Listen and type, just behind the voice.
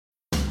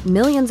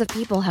Millions of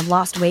people have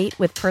lost weight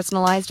with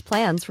personalized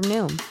plans from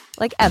Noom.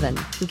 Like Evan,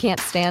 who can't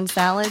stand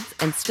salads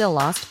and still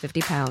lost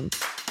 50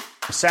 pounds.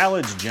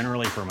 Salads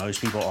generally for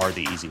most people are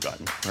the easy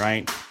button,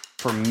 right?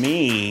 For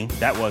me,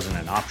 that wasn't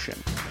an option.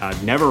 I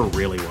never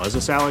really was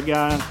a salad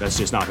guy. That's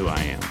just not who I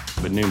am.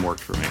 But Noom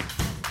worked for me.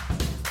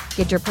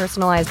 Get your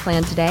personalized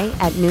plan today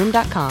at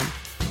Noom.com.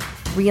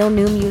 Real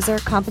Noom user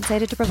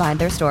compensated to provide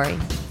their story.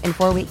 In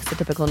 4 weeks, the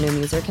typical Noom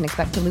user can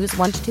expect to lose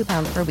 1 to 2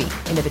 pounds per week.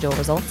 Individual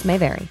results may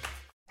vary.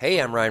 Hey,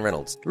 I'm Ryan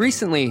Reynolds.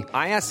 Recently,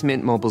 I asked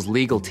Mint Mobile's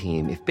legal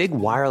team if big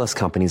wireless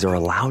companies are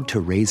allowed to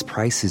raise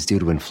prices due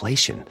to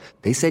inflation.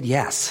 They said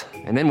yes.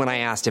 And then when I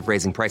asked if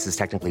raising prices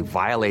technically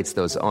violates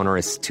those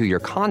onerous 2-year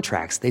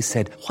contracts, they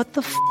said, "What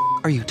the f***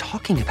 are you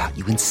talking about,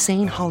 you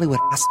insane Hollywood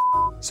ass?"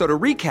 So to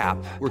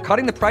recap, we're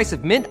cutting the price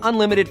of Mint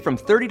Unlimited from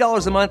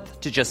 $30 a month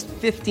to just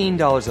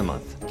 $15 a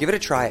month. Give it a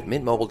try at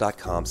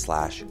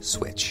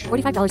mintmobile.com/switch.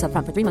 $45 up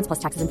front for 3 months plus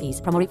taxes and fees.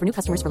 Promo rate for new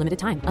customers for limited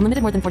time.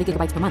 Unlimited more than 40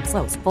 gigabytes per month.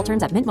 Slows full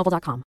terms at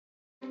mintmobile.com.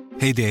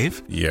 Hey,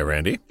 Dave. Yeah,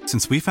 Randy.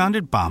 Since we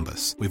founded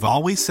Bombas, we've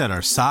always said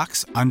our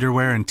socks,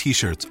 underwear, and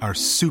T-shirts are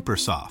super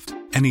soft.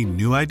 Any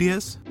new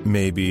ideas?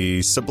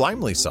 Maybe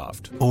sublimely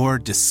soft. Or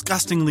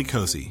disgustingly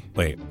cozy.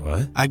 Wait,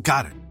 what? I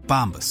got it.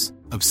 Bombas.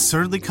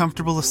 Absurdly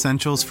comfortable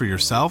essentials for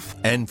yourself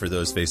and for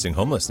those facing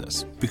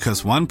homelessness.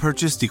 Because one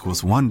purchased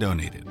equals one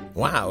donated.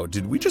 Wow,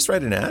 did we just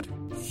write an ad?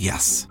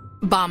 Yes.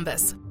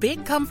 Bombas.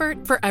 Big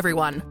comfort for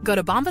everyone. Go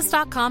to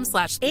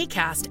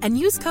bombas.com/ACAST and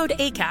use code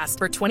ACAST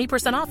for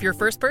 20% off your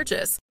first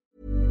purchase.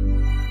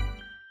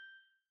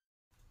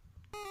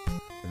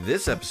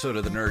 This episode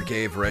of the Nerd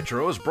Cave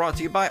Retro is brought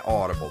to you by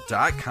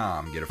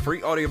Audible.com. Get a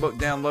free audiobook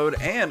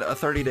download and a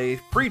 30-day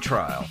free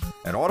trial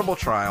at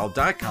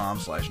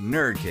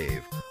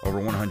audibletrial.com/nerdcave. Over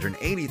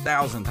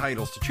 180,000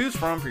 titles to choose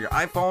from for your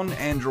iPhone,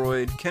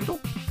 Android, Kindle,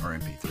 or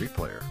MP3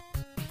 player.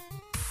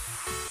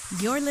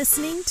 You're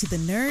listening to the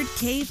Nerd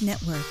Cave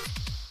Network.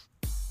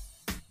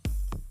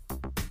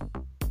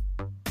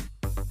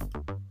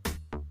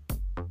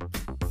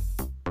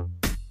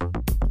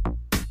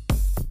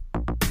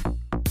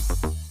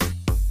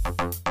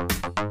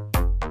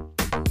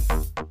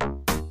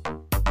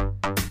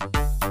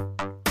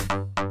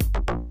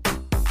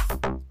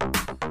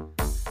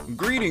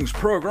 Greetings,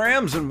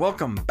 programs, and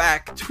welcome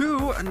back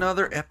to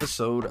another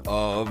episode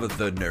of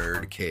the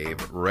Nerd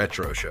Cave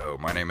Retro Show.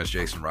 My name is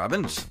Jason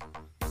Robbins.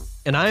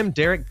 And I'm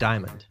Derek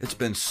Diamond. It's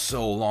been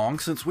so long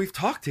since we've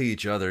talked to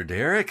each other,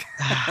 Derek.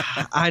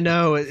 I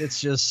know, it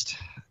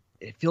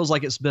feels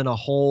like it's been a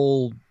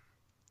whole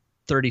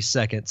 30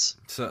 seconds.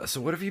 So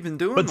what have you been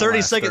doing? But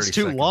 30 seconds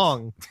too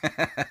long.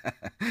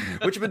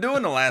 What you been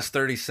doing the last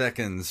 30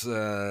 seconds,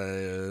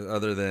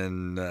 other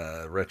than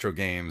retro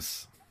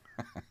games?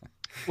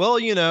 Well,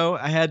 you know,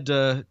 I had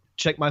to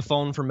check my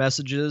phone for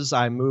messages.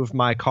 I moved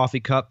my coffee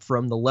cup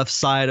from the left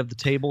side of the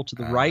table to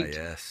the right.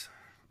 Yes.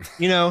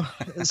 You know,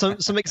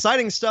 some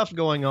exciting stuff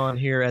going on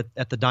here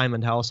at the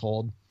Diamond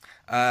household.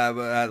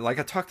 Like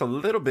I talked a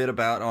little bit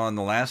about on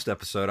the last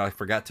episode, I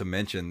forgot to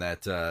mention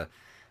that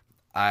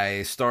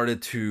I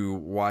started to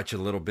watch a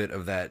little bit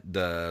of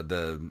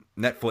the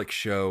Netflix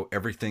show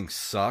Everything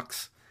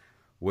Sucks,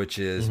 which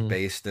is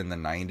based in the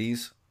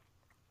 90s.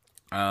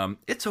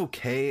 It's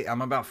okay.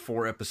 I'm about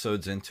 4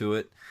 episodes into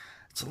it.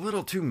 It's a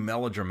little too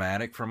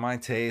melodramatic for my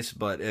taste,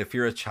 but if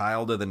you're a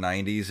child of the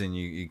 90s and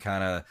you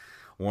kind of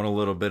want a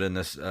little bit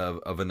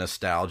of a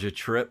nostalgia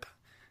trip,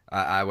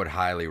 I would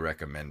highly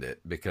recommend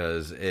it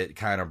because it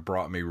kind of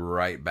brought me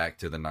right back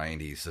to the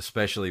 90s,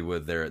 especially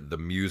with the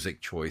music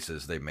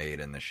choices they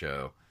made in the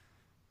show.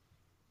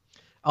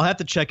 I'll have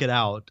to check it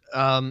out.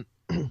 I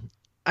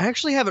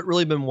actually haven't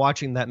really been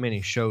watching that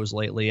many shows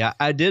lately.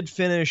 I did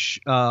finish,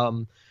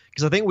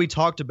 because I think we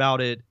talked about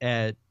it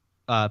at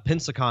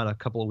Pensacon a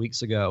couple of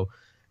weeks ago,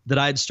 that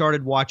I had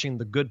started watching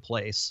The Good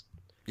Place.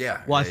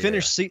 Yeah. Well, I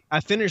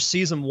finished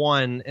season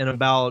 1 and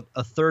about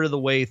a third of the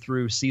way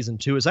through season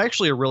 2. It's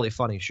actually a really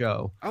funny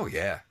show. Oh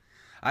yeah,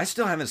 I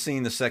still haven't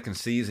seen the second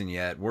season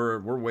yet. We're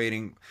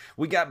waiting.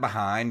 We got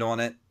behind on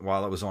it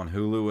while it was on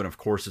Hulu, and of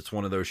course, it's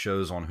one of those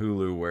shows on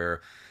Hulu where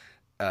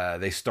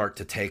they start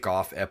to take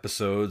off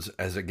episodes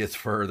as it gets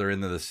further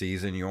into the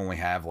season. You only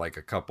have like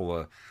a couple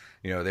of,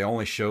 they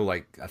only show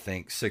like, I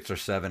think 6 or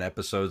 7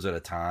 episodes at a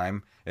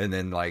time. And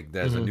then like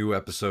as a new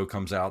episode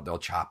comes out, they'll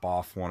chop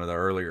off one of the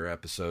earlier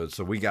episodes.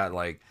 So we got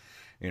like,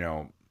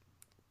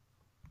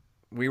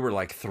 we were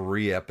like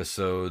 3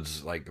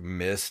 episodes like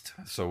missed.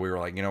 So we were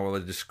like,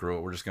 let's just screw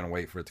it. We're just going to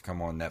wait for it to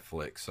come on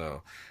Netflix.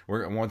 So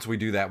once we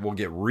do that, we'll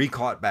get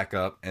re-caught back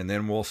up and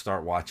then we'll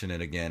start watching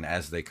it again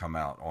as they come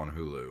out on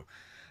Hulu.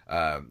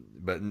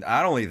 But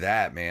not only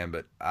that, man,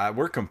 but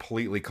we're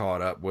completely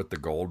caught up with the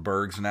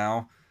Goldbergs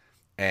now.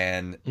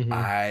 And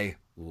I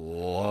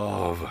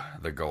love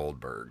the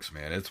Goldbergs,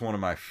 man. It's one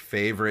of my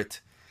favorite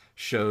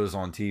shows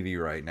on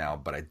TV right now.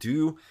 But I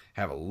do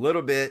have a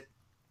little bit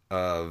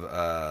of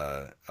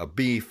a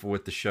beef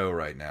with the show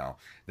right now.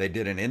 They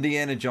did an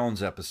Indiana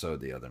Jones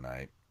episode the other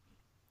night.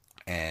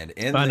 And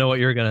I know what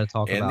you're going to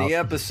talk about. In the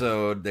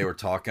episode, they were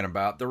talking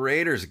about the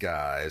Raiders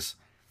guys.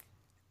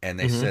 And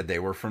they said they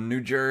were from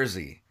New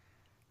Jersey.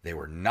 They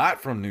were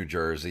not from New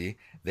Jersey.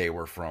 They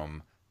were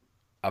from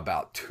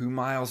about 2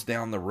 miles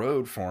down the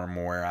road from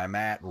where I'm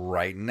at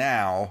right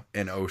now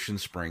in Ocean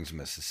Springs,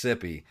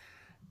 Mississippi.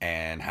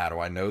 And how do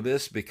I know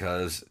this?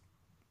 Because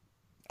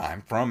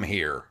I'm from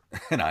here,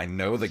 and I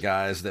know the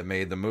guys that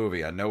made the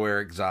movie. I know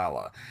Eric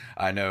Zala.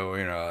 I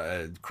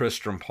know, Chris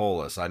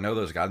Strampolis. I know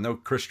those guys. I know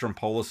Chris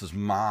Strampolis'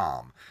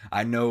 mom.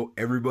 I know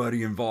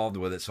everybody involved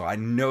with it, so I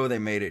know they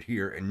made it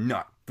here and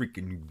not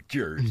freaking New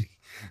Jersey.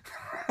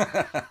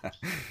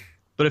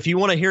 But if you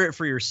want to hear it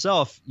for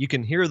yourself, you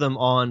can hear them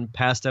on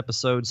past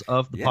episodes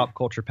of the Pop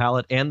Culture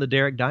Palette and the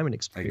Derek Diamond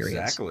Experience.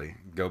 Exactly.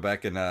 Go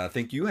back and I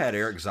think you had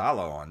Eric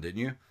Zala on, didn't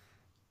you?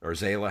 Or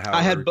Zala,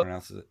 however you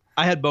pronounce it.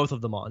 I had both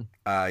of them on.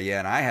 Yeah,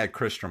 and I had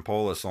Chris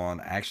Strampolis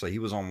on. Actually, he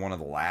was on one of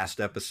the last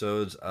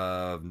episodes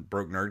of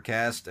Broke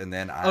Nerdcast, and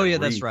then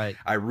that's right.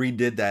 I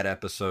redid that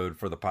episode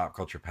for the Pop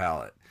Culture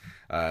Palette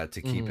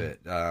to keep it.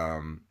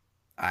 I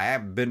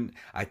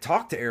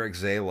talked to Eric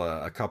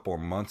Zala a couple of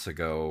months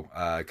ago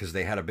because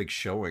they had a big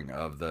showing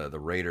of the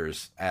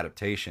Raiders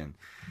adaptation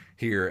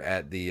here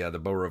at the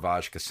Beau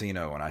Rivage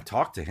Casino, and I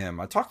talked to him.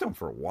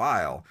 For a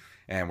while,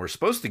 and we're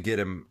supposed to get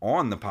him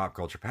on the Pop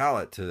Culture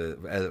Palette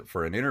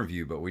for an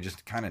interview, but we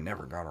just kind of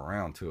never got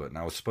around to it. And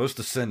I was supposed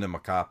to send him a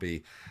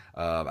copy.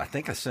 I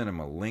think I sent him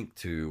a link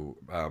to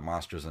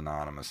Monsters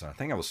Anonymous, and I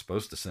think I was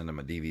supposed to send him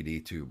a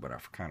DVD too, but I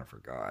kind of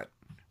forgot.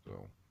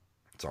 So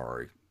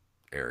sorry,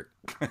 Eric.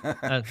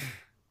 It's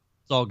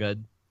all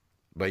good.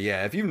 But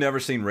yeah, if you've never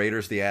seen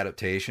Raiders the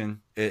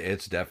adaptation,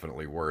 it's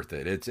definitely worth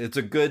it. It's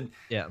a good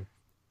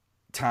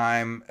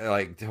time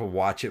to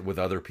watch it with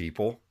other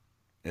people.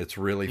 It's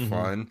really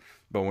fun.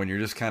 But when you're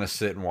just kind of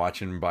sitting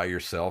watching by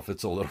yourself,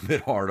 it's a little bit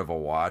hard of a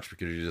watch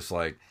because you're just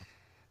like,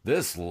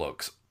 this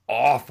looks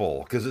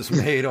awful, because it's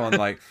made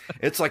on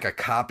it's like a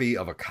copy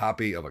of a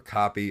copy of a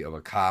copy of a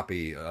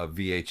copy of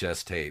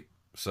VHS tape.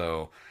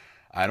 So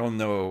I don't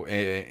know,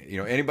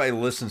 anybody who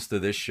listens to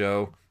this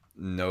show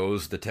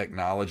knows the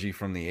technology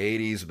from the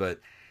 80s,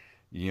 but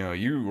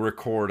you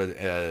record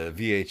a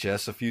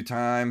VHS a few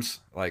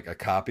times, like a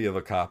copy of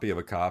a copy of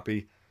a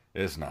copy,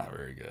 it's not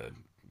very good.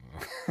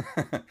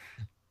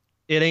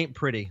 It ain't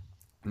pretty.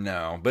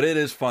 No, but it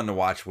is fun to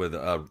watch with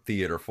a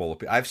theater full of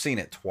people. I've seen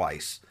it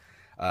twice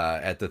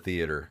at the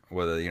theater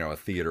with a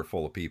theater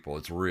full of people.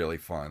 It's really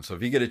fun. So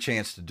if you get a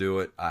chance to do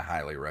it, I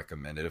highly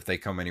recommend it. If they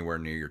come anywhere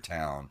near your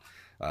town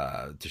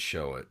to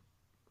show it.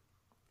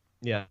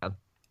 Yeah,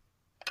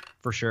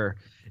 for sure.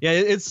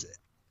 Yeah,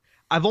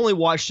 I've only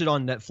watched it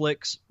on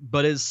Netflix,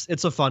 but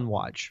it's a fun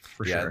watch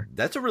for sure.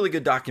 That's a really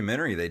good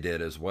documentary they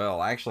did as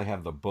well. I actually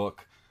have the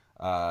book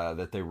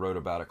that they wrote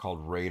about it called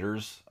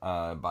Raiders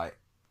by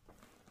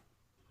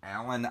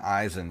Alan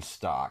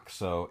Eisenstock.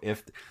 So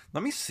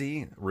let me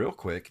see real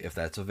quick if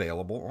that's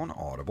available on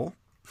Audible.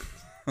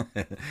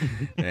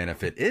 And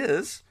if it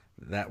is,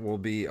 that will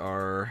be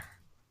our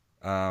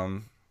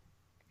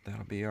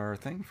that'll be our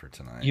thing for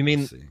tonight. You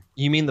mean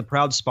the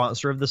proud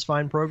sponsor of this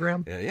fine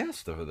program?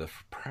 Yes, the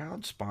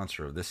proud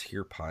sponsor of this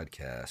here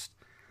podcast.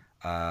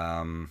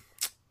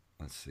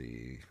 Let's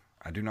see.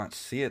 I do not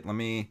see it. Let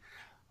me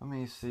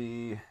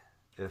see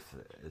if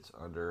it's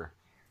under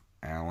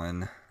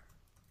Alan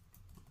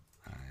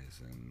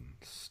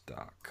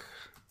Eisenstock.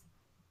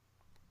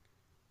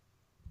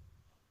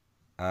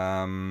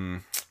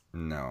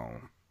 No,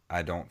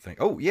 I don't think.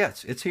 Oh,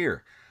 yes, it's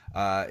here.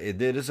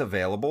 It is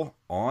available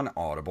on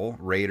Audible.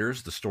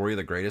 Raiders, the story of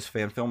the greatest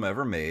fan film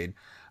ever made,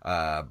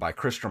 by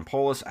Chris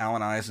Strampolis,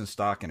 Alan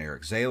Eisenstock, and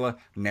Eric Zala,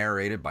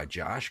 narrated by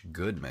Josh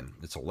Goodman.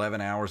 It's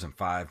 11 hours and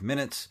 5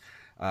 minutes.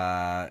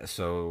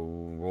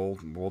 So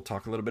we'll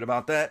talk a little bit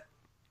about that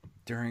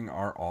during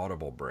our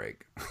Audible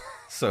break.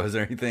 So is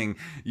there anything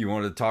you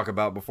wanted to talk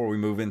about before we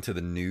move into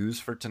the news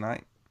for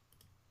tonight?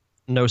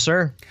 No,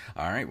 sir.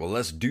 All right, well,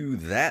 let's do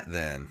that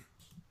then.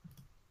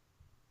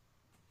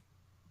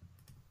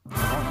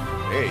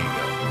 There you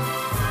go.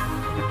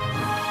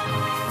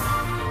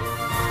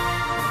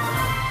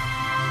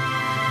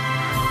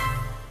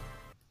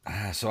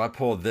 So I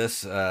pulled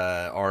this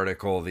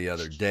article the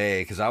other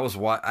day because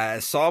I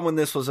saw when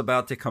this was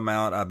about to come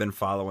out. I've been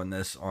following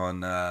this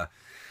on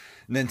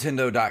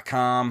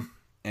Nintendo.com,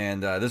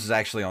 and this is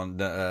actually on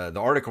the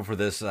article for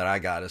this that I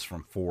got is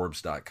from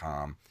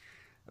Forbes.com,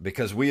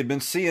 because we had been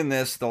seeing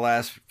this the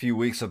last few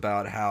weeks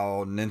about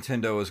how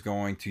Nintendo is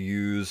going to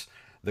use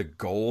the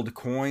gold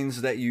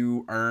coins that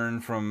you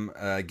earn from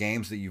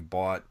games that you've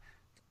bought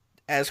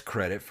as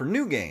credit for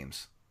new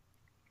games.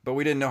 But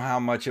we didn't know how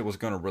much it was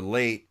going to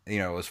relate,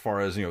 as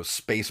far as,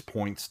 space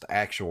points to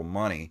actual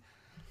money.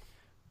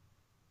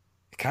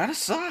 It kind of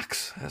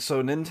sucks.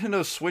 So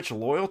Nintendo Switch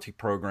loyalty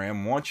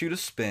program wants you to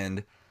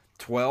spend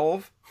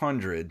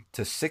 $1,200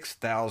 to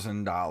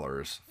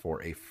 $6,000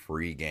 for a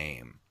free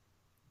game.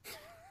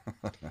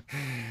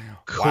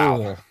 Cool.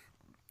 Wow.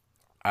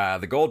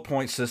 The gold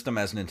point system,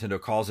 as Nintendo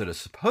calls it, is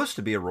supposed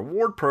to be a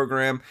reward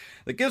program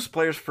that gives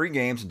players free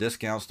games and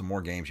discounts the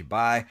more games you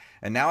buy,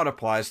 and now it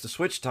applies to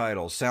Switch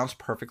titles. Sounds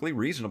perfectly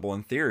reasonable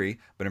in theory,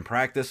 but in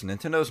practice,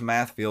 Nintendo's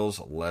math feels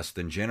less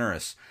than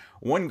generous.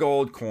 1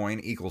 gold coin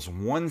equals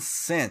 1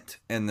 cent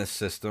in this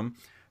system.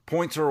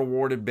 Points are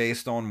awarded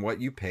based on what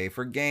you pay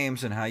for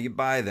games and how you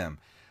buy them.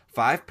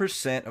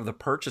 5% of the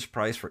purchase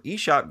price for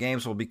eShop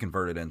games will be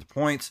converted into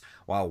points,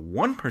 while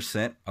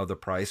 1% of the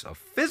price of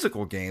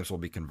physical games will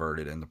be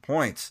converted into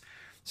points.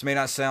 This may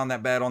not sound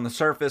that bad on the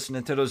surface.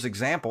 Nintendo's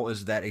example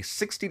is that a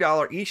 $60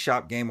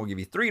 eShop game will give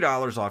you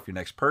 $3 off your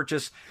next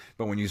purchase,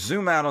 but when you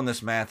zoom out on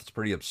this math, it's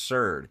pretty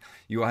absurd.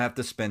 You will have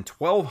to spend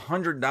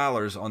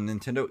 $1,200 on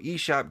Nintendo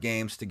eShop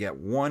games to get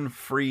one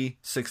free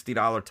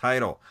 $60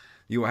 title.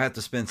 You will have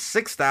to spend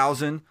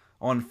 $6,000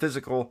 on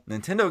physical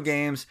Nintendo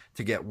games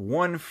to get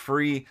one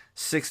free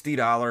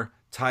 $60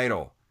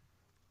 title.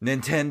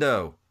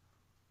 Nintendo,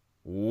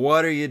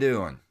 what are you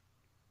doing?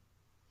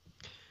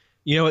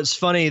 You know, it's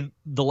funny,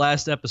 the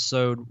last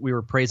episode we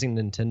were praising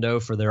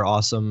Nintendo for their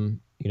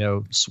awesome,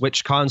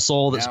 Switch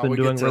console that's been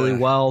doing really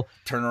well.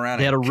 Turn around.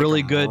 They had a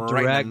really good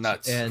right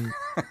direct,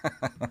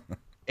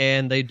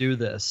 and they do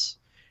this.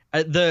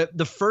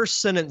 The first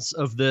sentence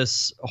of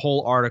this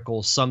whole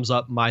article sums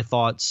up my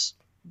thoughts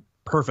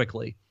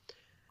perfectly.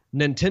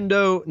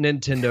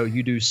 Nintendo,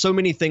 you do so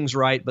many things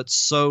right, but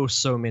so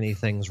many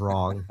things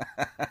wrong.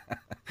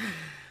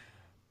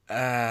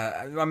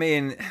 I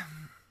mean,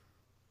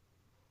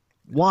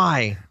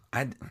 why?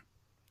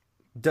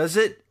 Does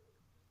it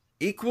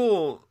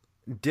equal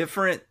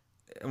different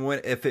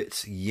if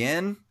it's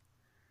yen?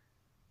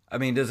 I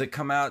mean, does it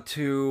come out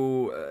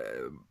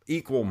to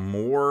equal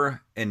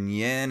more in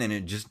yen and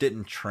it just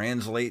didn't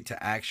translate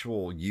to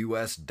actual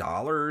US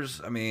dollars?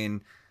 I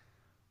mean,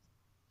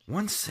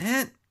 1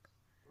 cent?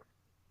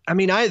 I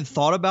mean, I had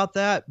thought about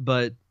that,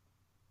 but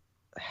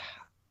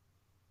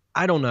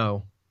I don't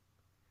know.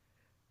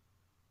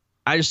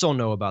 I just don't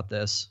know about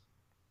this.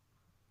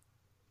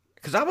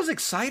 Because I was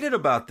excited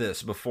about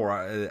this before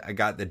I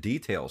got the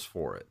details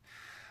for it.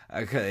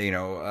 Okay,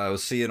 I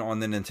was seeing on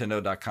the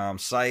Nintendo.com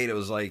site, it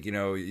was like,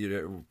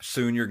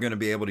 soon you're going to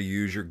be able to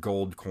use your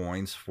gold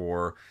coins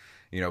for,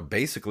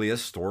 basically a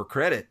store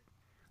credit.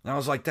 And I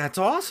was like, that's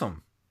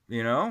awesome,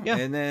 Yeah.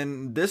 And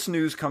then this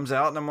news comes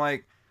out and I'm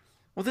like,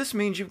 well, this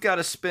means you've got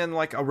to spend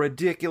like a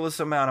ridiculous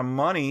amount of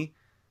money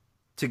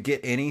to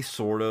get any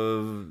sort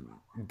of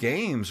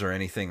games or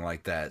anything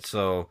like that.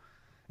 So,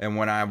 and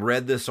when I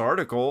read this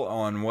article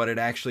on what it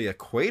actually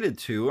equated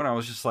to, and I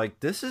was just like,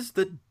 this is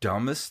the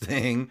dumbest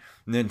thing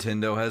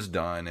Nintendo has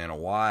done in a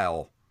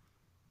while.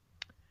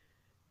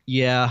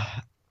 Yeah.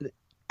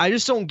 I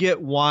just don't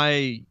get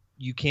why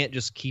you can't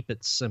just keep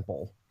it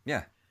simple.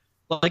 Yeah.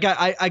 Like,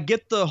 I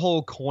get the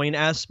whole coin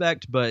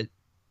aspect, but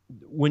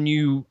when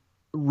you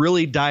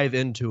really dive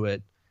into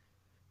it,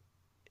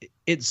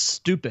 it's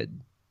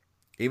stupid.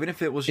 Even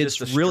if it was just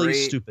it's really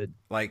stupid.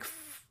 Like,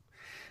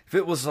 if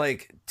it was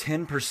like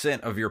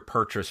 10% of your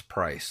purchase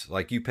price,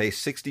 like you pay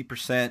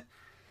 60%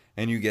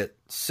 and you get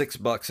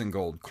 $6 in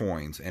gold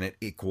coins and it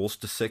equals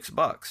to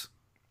 $6.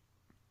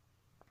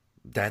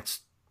 That's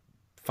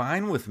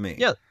fine with me.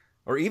 Yeah.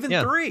 Or even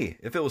 $3.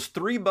 If it was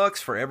 $3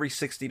 for every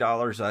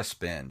 $60 I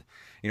spend,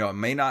 it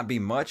may not be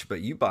much,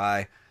 but you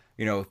buy,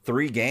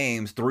 3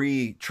 games,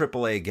 3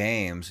 AAA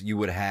games, you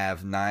would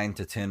have $9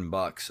 to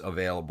 $10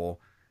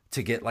 available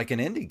to get like an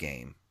indie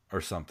game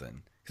or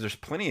something. Because there's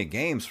plenty of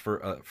games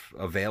for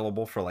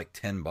available for like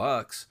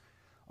 $10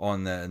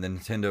 on the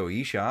Nintendo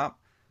eShop.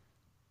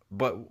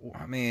 But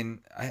I mean,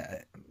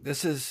 I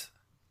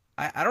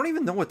don't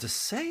even know what to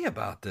say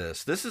about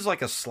this. This is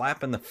like a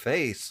slap in the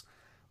face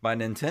by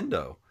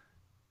Nintendo.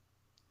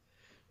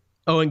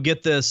 Oh, and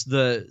get this,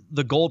 the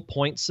gold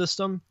point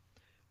system,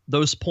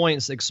 those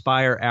points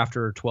expire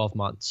after 12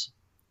 months.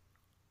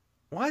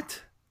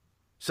 What?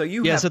 So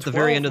you have at the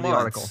very end of the months.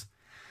 article.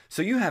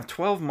 So you have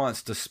 12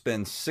 months to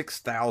spend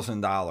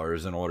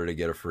 $6,000 in order to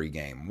get a free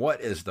game.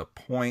 What is the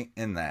point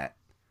in that?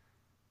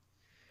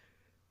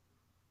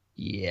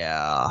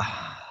 Yeah.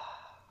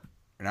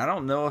 And I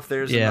don't know if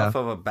there's enough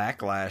of a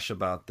backlash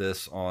about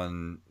this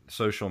on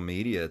social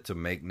media to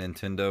make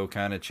Nintendo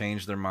kind of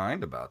change their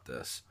mind about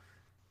this.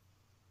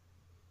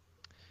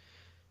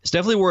 It's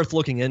definitely worth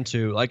looking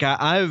into. Like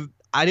I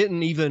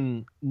didn't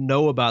even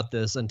know about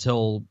this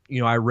until,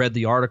 I read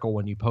the article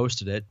when you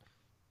posted it.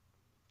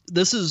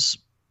 This is,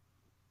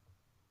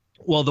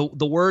 well,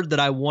 the word that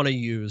I want to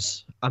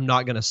use, I'm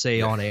not going to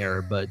say on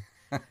air, but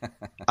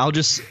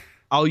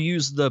I'll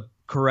use the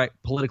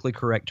politically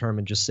correct term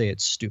and just say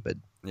it's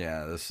stupid.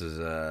 Yeah, this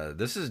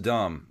is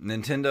dumb.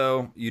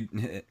 Nintendo,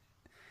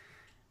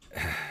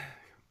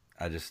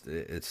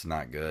 it's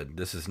not good.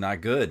 This is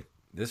not good.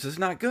 This is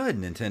not good,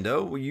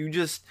 Nintendo. You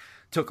just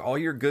took all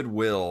your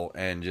goodwill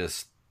and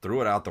just threw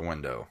it out the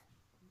window.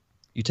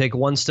 You take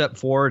 1 step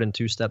forward and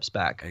 2 steps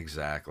back.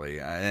 Exactly.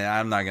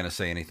 I'm not going to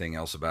say anything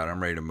else about it. I'm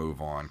ready to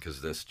move on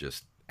because this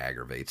just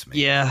aggravates me.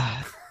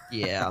 Yeah.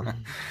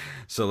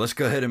 So let's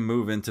go ahead and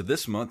move into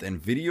this month in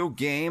video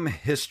game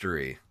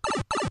history.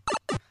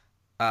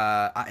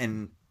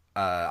 In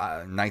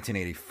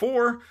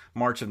 1984,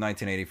 March of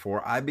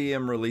 1984,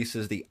 IBM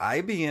releases the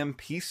IBM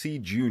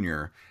PC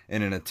Junior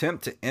in an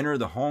attempt to enter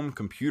the home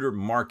computer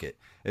market.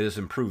 It has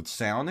improved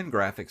sound and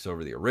graphics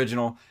over the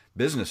original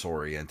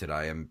business-oriented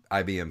IBM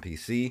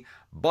PC,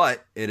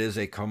 but it is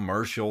a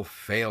commercial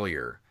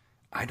failure.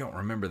 I don't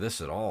remember this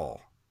at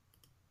all.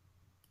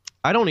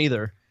 I don't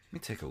either. Let me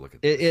take a look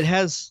at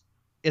this.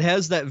 It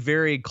has that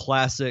very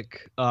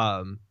classic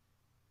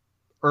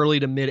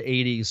early to mid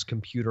 80s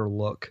computer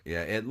look.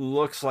 Yeah, it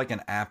looks like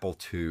an Apple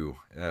II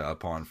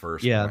upon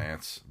first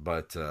glance,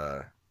 but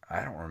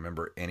I don't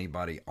remember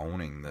anybody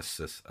owning this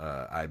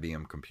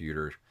IBM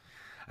computer.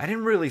 I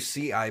didn't really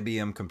see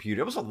IBM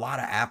computer. It was a lot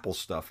of Apple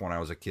stuff when I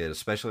was a kid,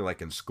 especially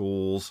like in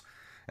schools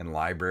and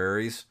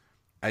libraries.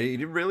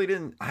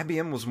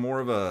 IBM was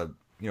more of a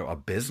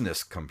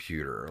business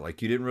computer.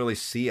 Like, you didn't really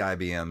see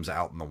IBMs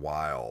out in the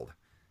wild.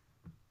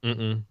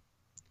 Mm-mm.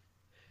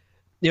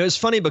 It's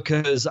funny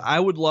because I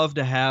would love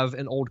to have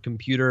an old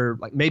computer,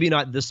 like maybe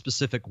not this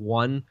specific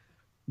one,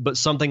 but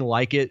something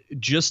like it,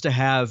 just to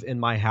have in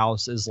my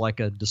house as like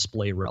a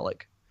display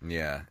relic.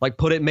 Yeah. Like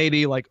put it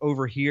maybe like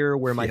over here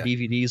where my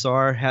DVDs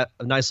are. Have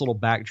a nice little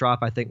backdrop,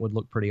 I think would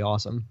look pretty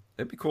awesome.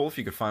 It'd be cool if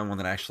you could find one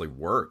that actually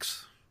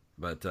works,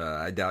 but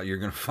I doubt you're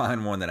going to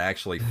find one that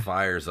actually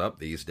fires up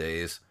these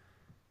days.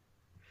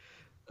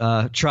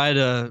 Try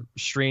to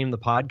stream the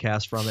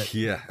podcast from it.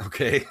 Yeah,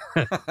 okay.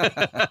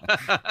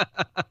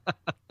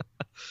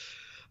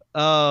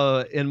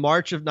 In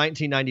March of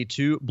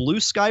 1992, Blue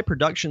Sky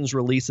Productions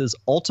releases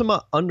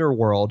Ultima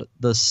Underworld,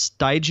 The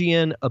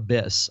Stygian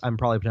Abyss. I'm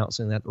probably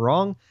pronouncing that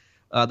wrong.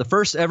 The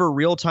first ever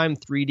real-time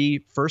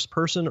 3D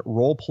first-person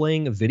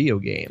role-playing video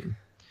game.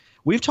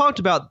 We've talked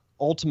about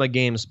Ultima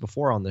games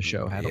before on the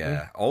show, haven't we?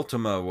 Yeah,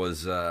 Ultima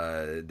was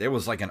there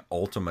was like an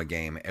Ultima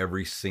game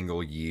every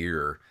single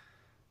year,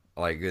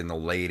 like in the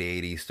late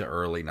 80s to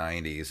early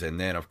 90s. And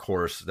then, of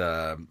course,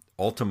 the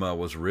Ultima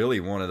was really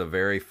one of the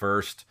very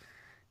first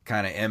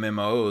kind of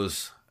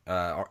MMOs,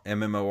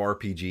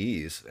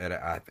 MMORPGs.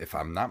 And if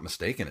I'm not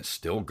mistaken, it's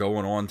still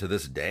going on to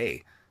this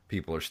day.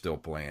 People are still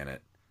playing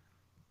it.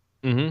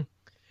 Mm-hmm.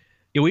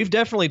 Yeah, we've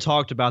definitely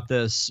talked about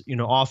this,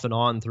 off and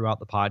on throughout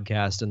the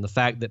podcast, and the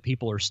fact that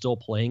people are still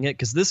playing it,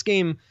 because this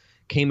game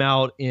came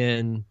out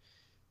in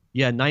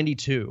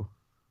 92.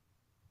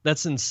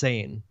 That's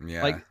insane.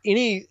 Yeah. Like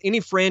any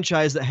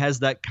franchise that has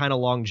that kind of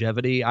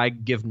longevity, I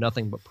give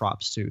nothing but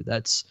props to.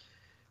 That's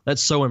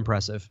so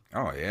impressive.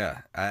 Oh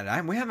yeah,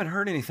 and we haven't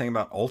heard anything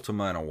about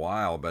Ultima in a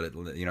while, but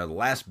the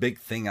last big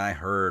thing I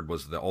heard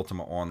was the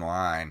Ultima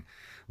Online,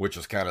 which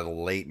was kind of the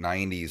late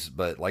 90s.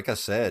 But like I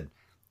said,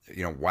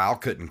 WoW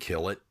couldn't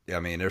kill it. I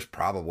mean, there's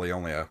probably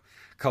only a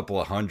couple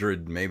of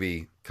hundred,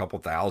 maybe a couple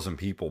thousand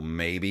people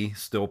maybe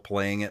still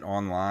playing it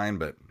online,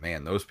 but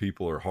man, those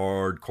people are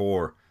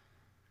hardcore.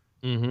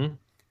 Mm-hmm.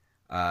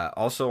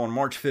 Also on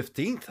March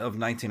 15th of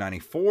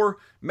 1994,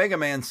 Mega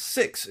Man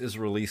 6 is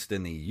released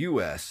in the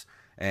U.S.,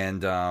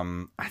 and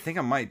I think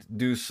I might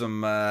do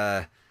some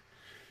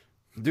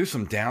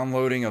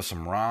downloading of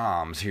some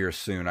ROMs here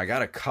soon. I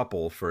got a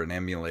couple for an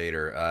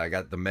emulator. I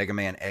got the Mega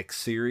Man X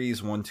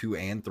series 1, 2,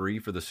 and 3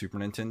 for the Super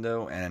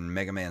Nintendo, and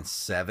Mega Man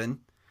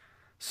 7.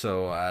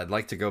 So I'd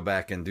like to go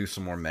back and do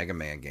some more Mega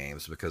Man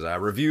games, because I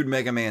reviewed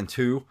Mega Man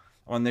 2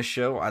 on this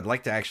show. I'd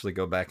like to actually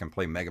go back and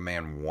play Mega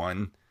Man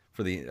 1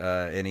 for the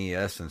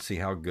NES and see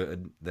how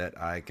good that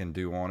I can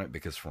do on it,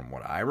 because from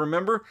what I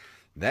remember,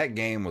 that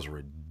game was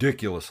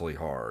ridiculously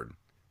hard.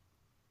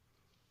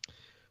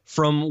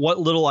 From what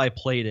little I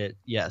played it,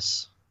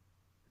 yes.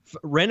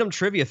 Random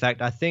trivia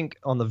fact, I think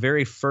on the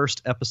very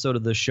first episode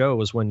of the show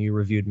was when you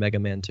reviewed Mega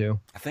Man 2.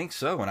 I think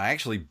so, and I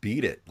actually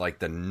beat it like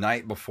the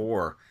night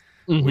before.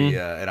 Mm-hmm.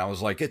 And I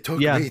was like, it took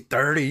me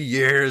 30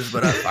 years,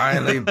 but I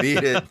finally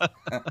beat it.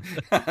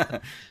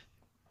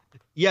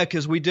 Yeah,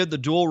 because we did the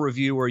dual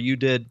review where you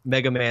did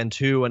Mega Man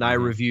 2 and I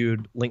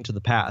reviewed Link to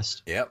the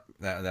Past. Yep,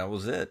 that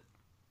was it.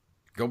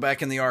 Go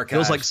back in the archives. It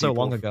was like so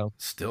long ago.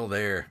 Still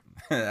there.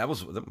 That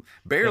was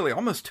barely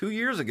almost 2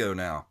 years ago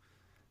now.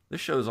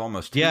 This show's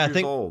almost 2 years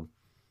old.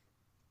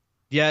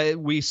 Yeah,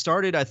 we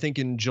started, I think,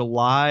 in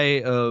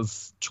July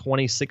of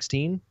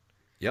 2016.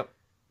 Yep.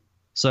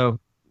 So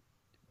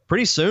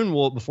pretty soon,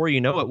 before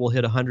you know it, we'll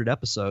hit 100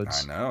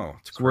 episodes. I know.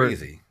 It's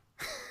crazy.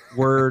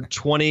 We're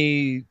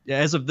 20,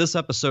 as of this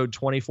episode,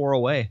 24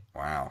 away.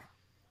 Wow.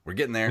 We're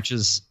getting there. Which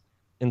is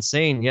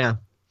insane, yeah.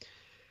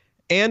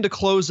 And to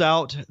close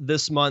out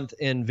this month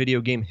in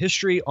video game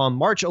history, on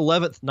March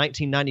 11th,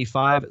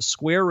 1995,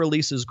 Square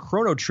releases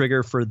Chrono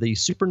Trigger for the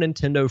Super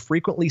Nintendo,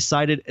 frequently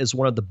cited as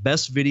one of the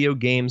best video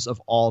games of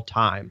all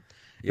time.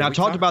 Now, I've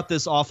talked about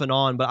this off and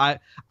on,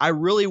 but I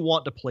really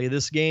want to play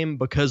this game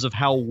because of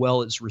how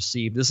well it's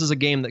received. This is a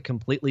game that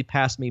completely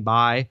passed me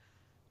by.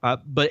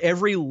 But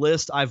every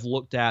list I've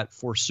looked at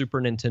for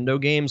Super Nintendo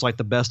games, like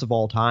the best of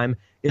all time,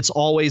 it's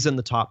always in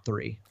the top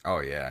 3. Oh,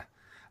 yeah.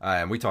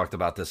 And we talked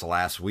about this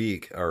last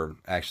week, or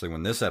actually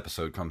when this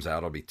episode comes out,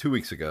 it'll be 2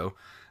 weeks ago.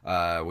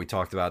 We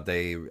talked about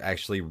they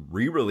actually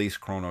re-released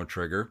Chrono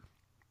Trigger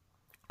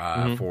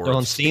for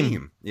on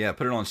Steam. Yeah,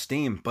 put it on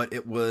Steam, but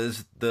it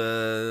was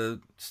the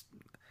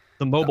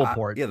mobile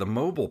port. Yeah, the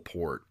mobile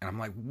port. And I'm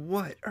like,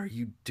 what are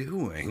you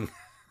doing?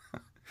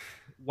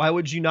 Why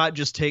would you not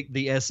just take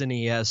the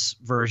SNES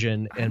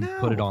version and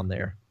put it on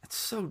there? It's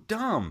so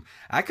dumb.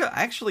 I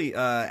actually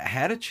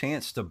had a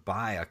chance to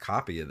buy a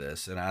copy of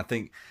this, and I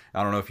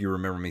don't know if you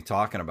remember me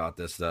talking about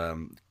this.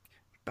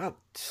 I'd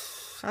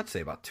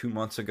say about 2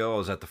 months ago, I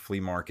was at the flea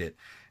market,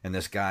 and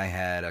this guy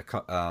had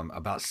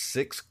about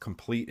 6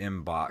 complete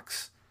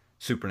in-box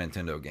Super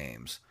Nintendo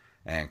games,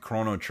 and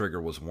Chrono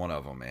Trigger was one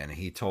of them. And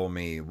he told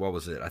me, what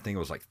was it? I think it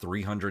was like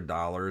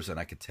 $300, and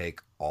I could take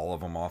all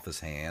of them off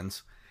his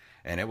hands.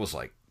 And it was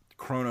like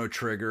Chrono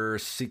Trigger,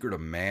 Secret of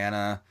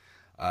Mana.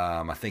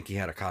 I think he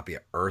had a copy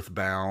of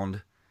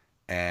Earthbound.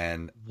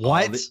 And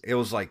what? It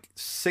was like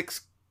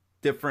 6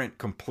 different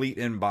complete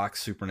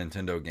in-box Super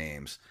Nintendo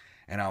games.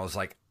 And I was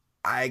like,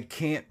 I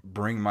can't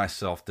bring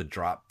myself to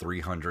drop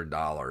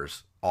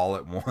 $300 all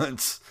at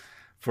once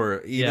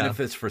for even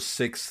if it's for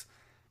 6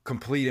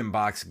 complete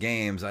in-box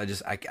games. I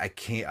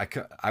can't.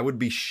 I would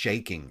be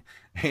shaking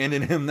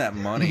handing him that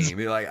money.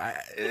 Be like,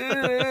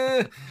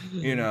 because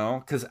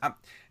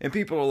and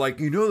people are like,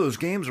 those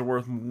games are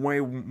worth way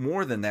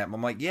more than that.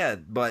 I'm like, yeah,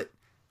 but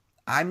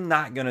I'm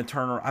not gonna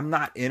I'm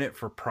not in it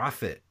for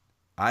profit.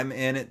 I'm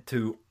in it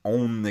to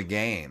own the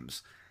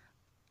games,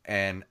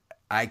 and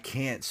I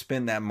can't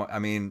spend that money. I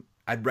mean,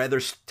 I'd rather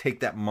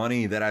take that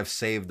money that I've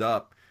saved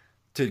up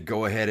to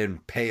go ahead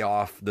and pay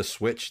off the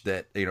Switch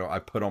that, I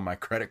put on my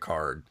credit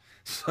card.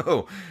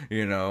 So,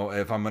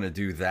 if I'm going to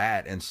do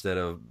that instead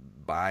of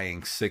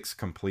buying 6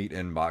 complete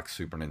in-box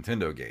Super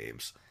Nintendo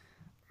games,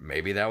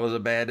 maybe that was a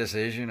bad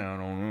decision. I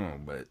don't know,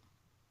 but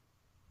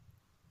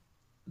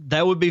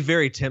that would be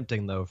very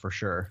tempting though, for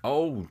sure.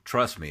 Oh,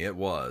 trust me, it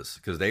was,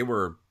 because they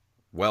were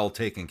well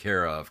taken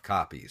care of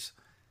copies.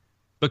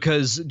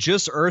 Because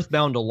just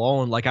Earthbound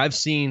alone, like I've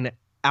seen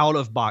out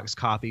of box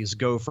copies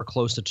go for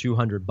close to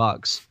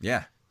 $200.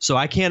 Yeah. So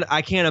I can't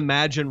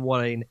imagine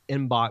what an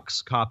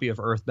in-box copy of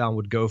Earthbound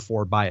would go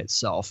for by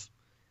itself.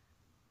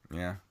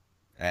 Yeah.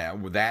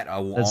 With that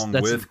along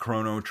with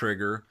Chrono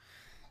Trigger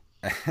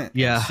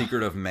and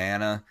Secret of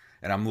Mana,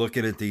 and I'm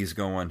looking at these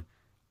going,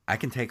 I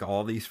can take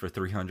all these for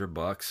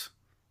 $300.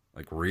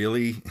 Like,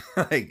 really?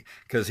 Like,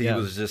 because he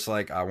was just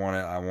like, I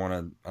want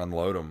to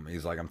unload them.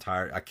 He's like, I'm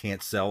tired. I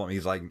can't sell them.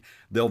 He's like,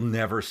 they'll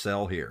never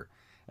sell here.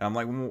 And I'm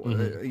like, well,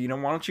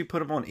 why don't you put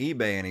them on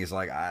eBay? And he's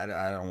like,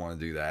 I don't want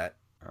to do that.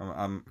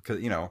 Because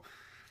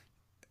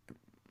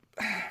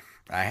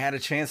I had a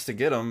chance to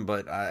get them,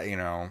 but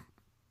I'm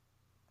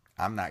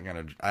not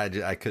gonna.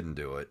 I couldn't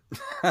do it.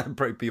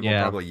 People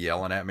are probably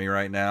yelling at me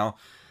right now,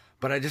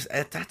 but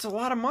that's a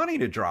lot of money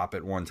to drop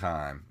at one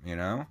time.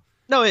 No,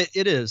 it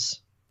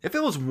is. If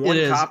it was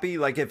one copy,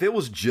 like if it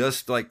was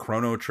just like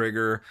Chrono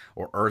Trigger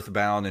or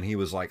Earthbound, and he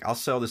was like, I'll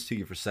sell this to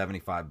you for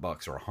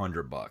 $75 or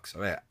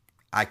 $100,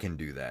 I can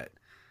do that.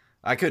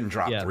 I couldn't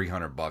drop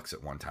 $300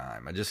 at one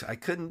time. I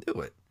couldn't do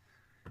it.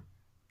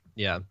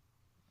 Yeah.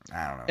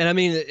 I don't know. And I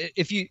mean,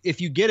 if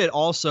you get it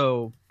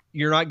also,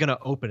 you're not going to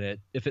open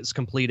it if it's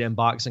complete in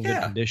box and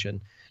good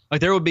condition.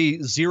 Like there would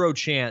be zero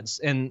chance.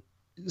 And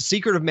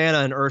Secret of Mana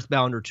and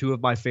Earthbound are 2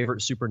 of my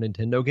favorite Super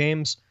Nintendo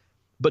games,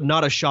 but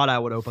not a shot I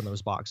would open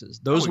those boxes.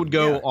 Those would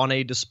go on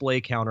a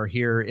display counter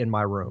here in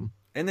my room.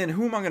 And then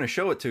who am I going to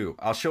show it to?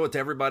 I'll show it to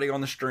everybody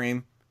on the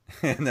stream,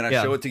 and then I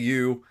show it to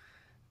you,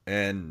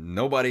 and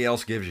nobody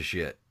else gives a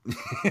shit.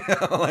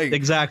 Like,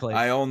 exactly.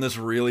 I own this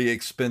really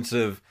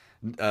expensive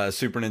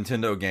Super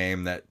Nintendo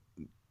game that,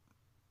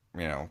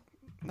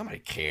 nobody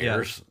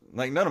cares. Yeah.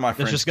 Like, none of my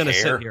friends just gonna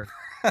care. Sit here.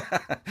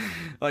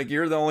 Like,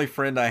 you're the only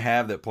friend I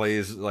have that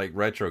plays like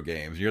retro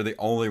games. You're the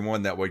only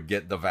one that would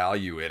get the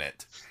value in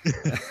it.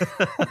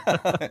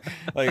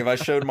 Like if I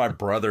showed my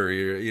brother,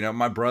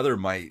 my brother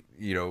might,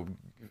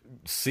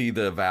 see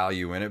the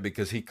value in it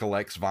because he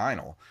collects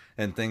vinyl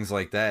and things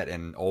like that,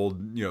 and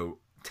old,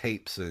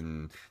 tapes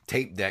and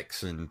tape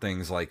decks and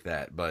things like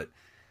that. But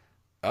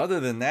other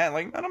than that,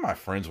 like, none of my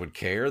friends would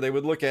care. They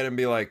would look at it and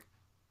be like,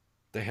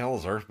 the hell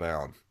is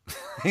Earthbound?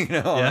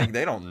 Like,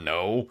 they don't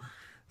know.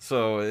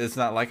 So it's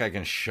not like I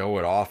can show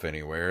it off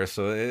anywhere.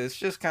 So it's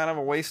just kind of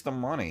a waste of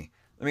money.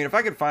 I mean, if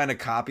I could find a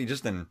copy,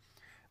 just an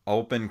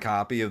open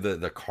copy of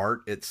the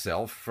cart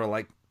itself for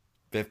like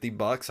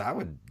 $50, I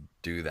would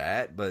do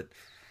that. But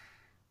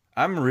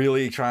I'm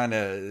really trying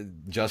to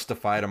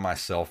justify to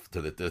myself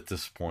at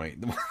this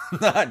point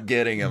not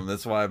getting them.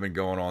 That's why I've been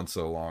going on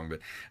so long. But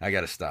I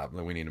got to stop.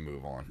 We need to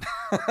move on.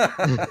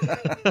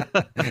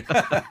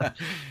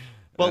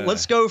 Well,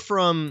 let's go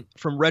from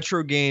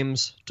retro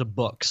games to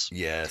books.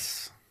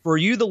 Yes. For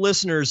you, the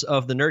listeners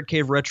of the Nerd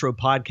Cave Retro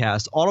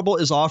podcast, Audible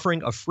is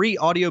offering a free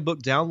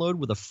audiobook download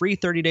with a free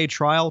 30-day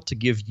trial to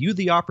give you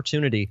the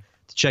opportunity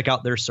to check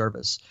out their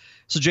service.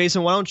 So,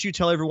 Jason, why don't you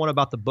tell everyone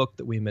about the book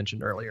that we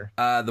mentioned earlier?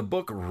 The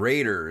book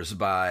Raiders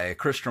by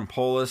Christian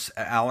Polis,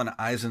 Alan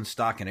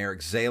Eisenstock, and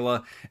Eric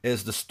Zala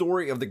is the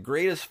story of the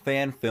greatest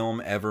fan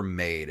film ever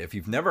made. If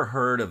you've never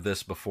heard of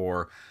this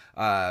before,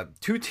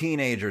 two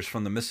teenagers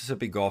from the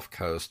Mississippi Gulf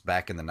Coast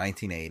back in the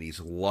 1980s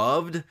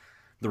loved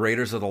the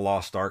Raiders of the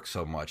Lost Ark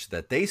so much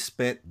that they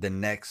spent the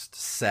next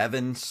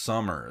 7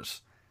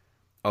 summers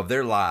of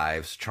their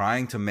lives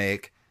trying to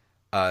make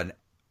a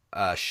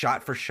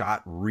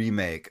shot-for-shot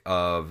remake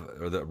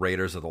of the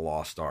Raiders of the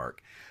Lost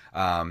Ark.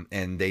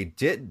 And they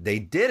did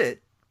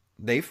it.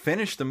 They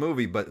finished the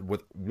movie, but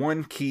with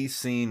one key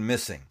scene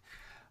missing.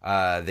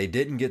 They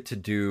didn't get to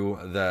do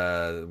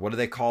what do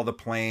they call the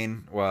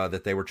plane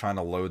that they were trying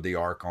to load the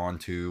Ark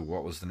onto?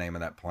 What was the name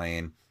of that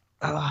plane?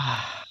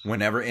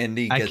 Whenever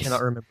Indy gets, I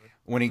cannot remember.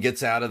 When he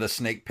gets out of the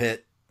snake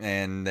pit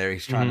and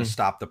he's trying to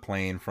stop the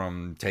plane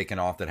from taking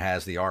off that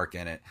has the Ark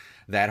in it.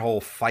 That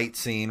whole fight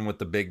scene with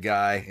the big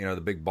guy,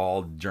 the big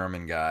bald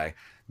German guy,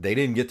 they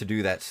didn't get to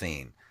do that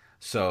scene.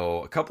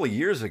 So a couple of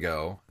years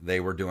ago, they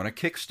were doing a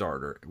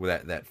Kickstarter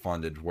that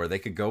funded where they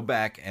could go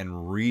back and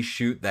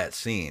reshoot that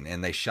scene.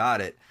 And they shot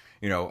it,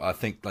 I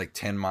think like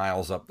 10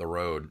 miles up the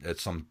road at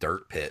some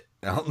dirt pit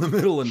out in the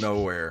middle of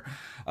nowhere.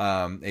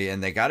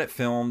 And they got it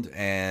filmed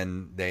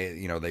and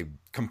they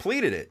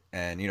completed it.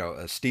 And,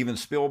 Steven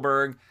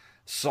Spielberg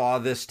saw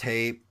this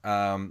tape,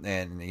 and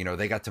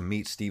they got to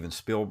meet Steven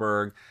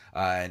Spielberg,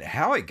 and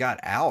how it got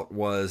out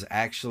was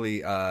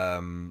actually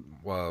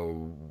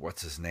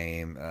what's his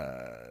name?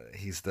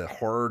 He's the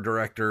horror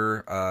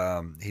director.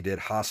 He did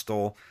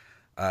Hostel.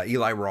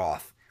 Eli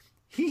Roth.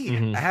 He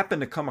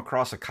happened to come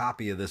across a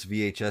copy of this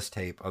VHS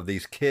tape of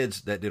these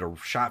kids that did a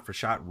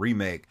shot-for-shot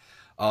remake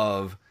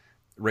of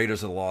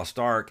Raiders of the Lost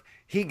Ark.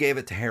 He gave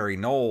it to Harry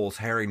Knowles.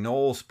 Harry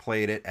Knowles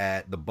played it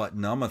at the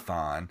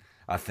Button-umathon,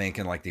 I think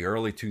in like the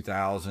early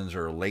 2000s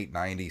or late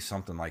 90s,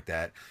 something like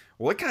that.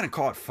 Well, it kind of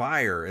caught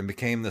fire and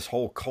became this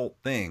whole cult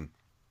thing.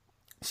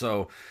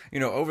 So,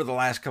 over the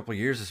last couple of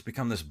years, it's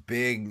become this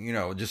big,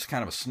 just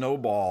kind of a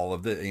snowball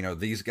of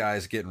these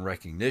guys getting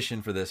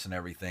recognition for this and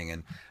everything.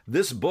 And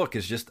this book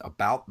is just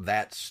about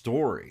that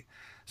story.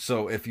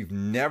 So if you've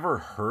never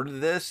heard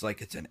of this,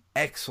 it's an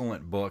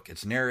excellent book.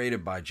 It's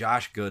narrated by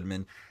Josh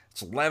Goodman.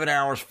 It's 11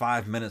 hours,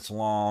 5 minutes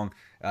long.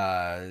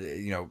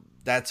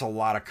 That's a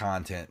lot of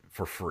content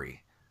for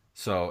free.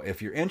 So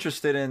if you're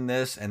interested in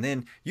this, and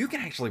then you can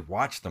actually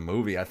watch the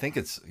movie. I think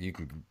you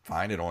can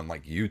find it on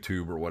like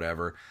YouTube or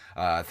whatever.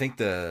 I think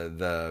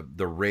the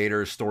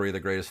Raiders story of the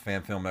greatest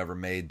fan film ever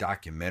made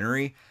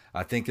documentary,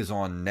 I think is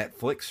on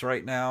Netflix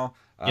right now.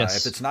 Yes.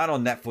 If it's not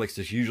on Netflix,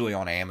 it's usually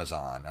on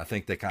Amazon. I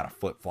think they kind of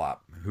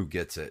flip-flop who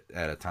gets it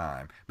at a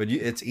time. But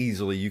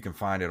you can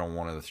find it on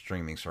one of the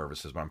streaming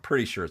services, but I'm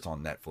pretty sure it's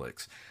on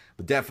Netflix.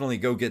 But definitely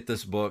go get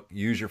this book.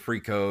 Use your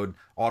free code,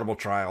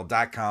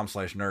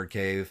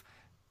 audibletrial.com/nerdcave.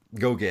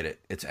 Go get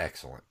it. It's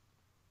excellent.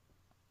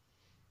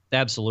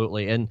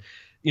 Absolutely. And,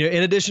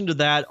 in addition to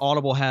that,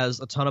 Audible has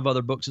a ton of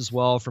other books as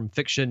well, from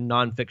fiction,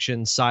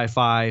 nonfiction,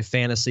 sci-fi,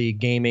 fantasy,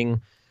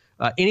 gaming.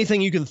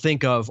 Anything you can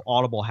think of,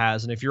 Audible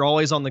has. And if you're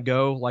always on the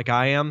go like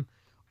I am,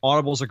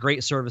 Audible is a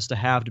great service to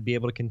have to be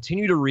able to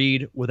continue to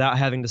read without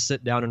having to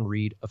sit down and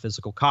read a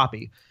physical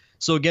copy.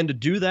 So again, to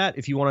do that,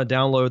 if you want to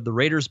download the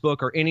Raiders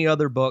book or any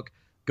other book,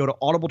 go to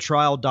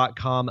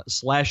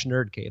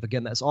audibletrial.com/nerdcave.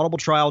 Again, that's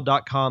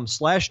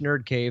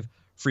audibletrial.com/nerdcave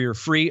for your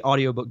free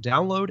audiobook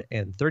download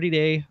and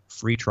 30-day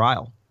free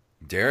trial.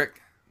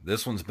 Derek,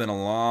 this one's been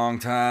a long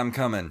time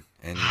coming,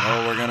 and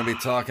we're going to be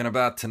talking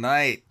about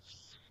tonight.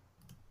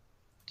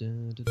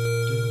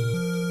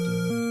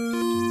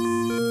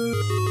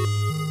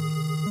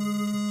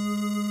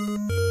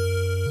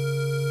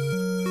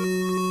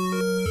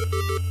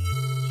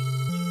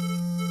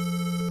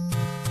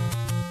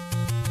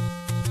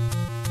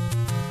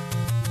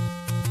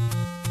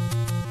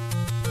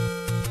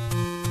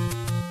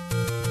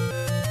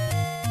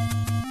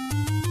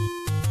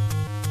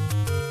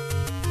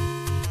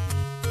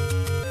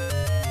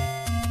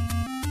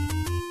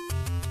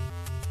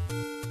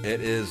 It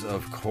is,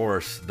 of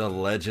course, The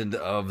Legend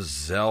of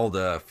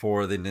Zelda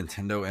for the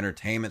Nintendo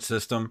Entertainment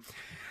System.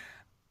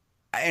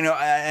 And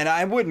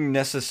I wouldn't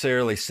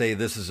necessarily say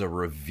this is a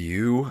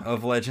review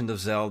of Legend of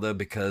Zelda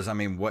because,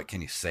 what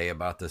can you say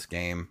about this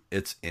game?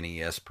 It's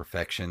NES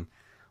perfection.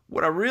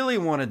 What I really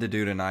wanted to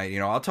do tonight,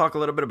 I'll talk a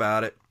little bit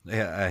about it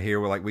here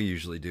like we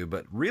usually do,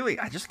 but really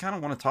I just kind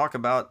of want to talk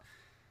about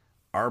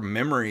our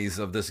memories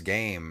of this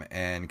game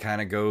and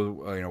kind of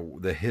go,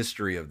 the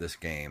history of this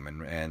game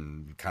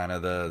and kind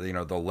of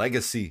the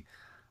legacy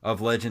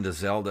of Legend of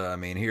Zelda.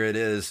 Here it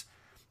is.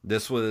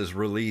 This was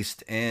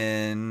released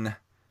in,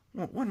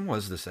 when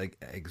was this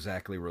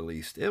exactly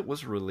released? It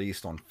was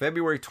released on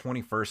February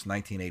 21st,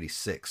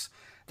 1986.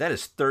 That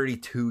is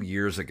 32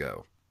 years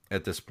ago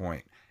at this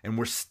point. And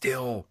we're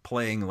still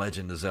playing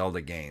Legend of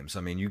Zelda games.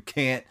 You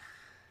can't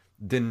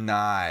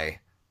deny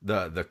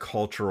the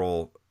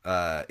cultural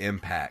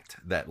impact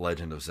that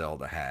Legend of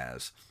Zelda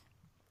has.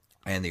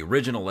 And the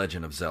original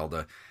Legend of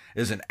Zelda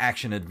is an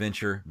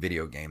action-adventure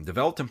video game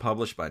developed and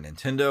published by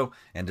Nintendo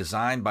and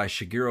designed by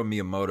Shigeru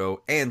Miyamoto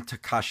and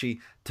Takashi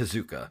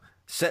Tezuka.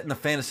 Set in the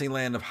fantasy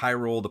land of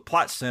Hyrule, the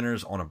plot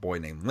centers on a boy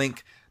named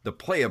Link, the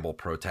playable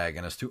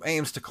protagonist who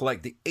aims to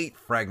collect the 8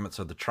 fragments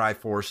of the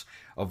Triforce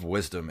of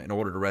Wisdom in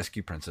order to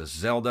rescue Princess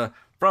Zelda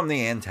from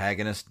the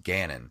antagonist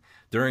Ganon.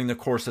 During the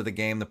course of the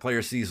game, the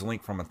player sees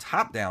Link from a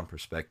top-down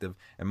perspective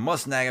and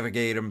must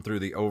navigate him through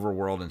the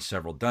overworld in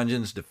several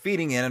dungeons,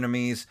 defeating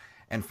enemies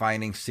and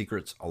finding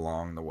secrets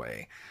along the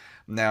way.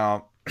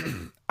 Now,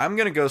 I'm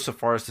going to go so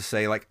far as to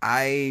say, like,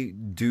 I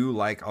do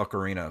like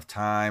Ocarina of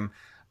Time.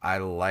 I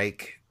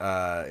like,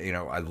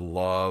 I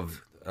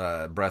love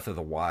Breath of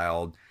the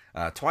Wild.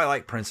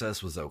 Twilight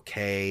Princess was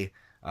okay.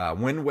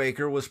 Wind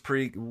Waker was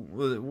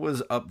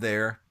up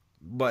there.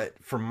 But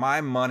for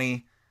my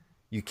money,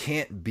 you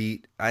can't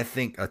beat, I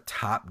think, a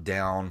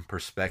top-down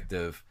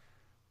perspective,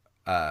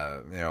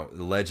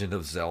 Legend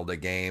of Zelda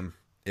game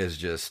is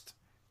just,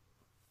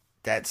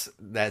 that's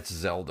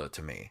Zelda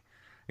to me.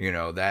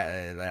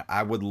 That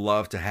I would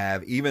love to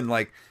have, even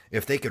like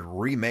if they could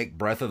remake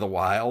Breath of the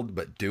Wild,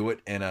 but do it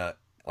in an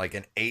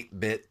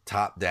 8-bit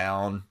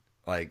top-down,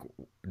 like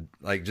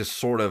just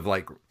sort of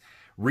like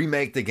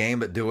remake the game,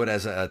 but do it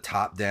as a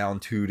top-down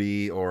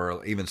 2D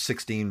or even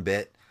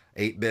 16-bit,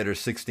 8-bit or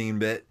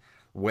 16-bit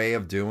way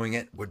of doing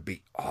it would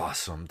be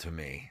awesome to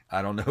me.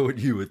 I don't know what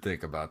you would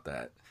think about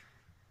that.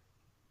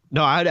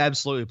 No, I'd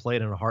absolutely play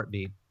it in a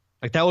heartbeat.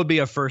 Like, that would be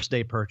a first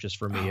day purchase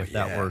for me if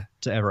that were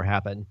to ever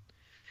happen.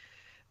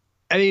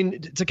 I mean,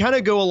 to kind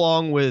of go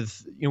along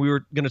with, we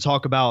were going to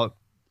talk about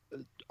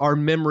our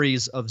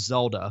memories of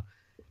Zelda.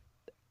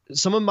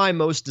 Some of my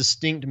most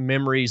distinct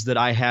memories that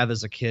I have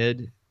as a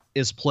kid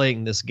is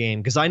playing this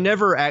game, because I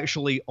never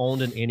actually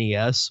owned an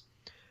NES,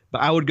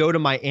 but I would go to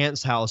my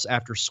aunt's house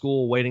after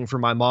school waiting for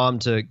my mom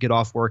to get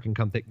off work and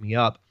come pick me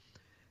up.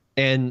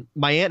 And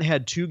my aunt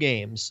had 2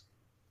 games.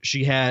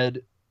 She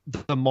had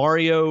the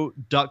Mario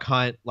Duck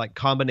Hunt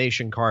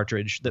combination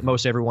cartridge that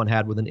most everyone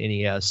had with an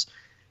NES,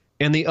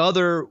 and the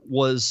other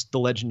was The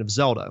Legend of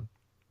Zelda.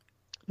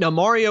 Now,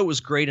 Mario was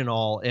great and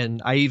all,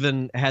 and I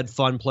even had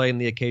fun playing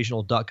the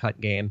occasional Duck Hunt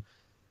game,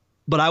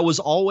 but I was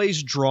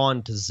always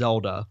drawn to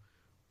Zelda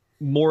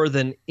more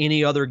than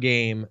any other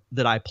game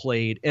that I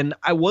played. And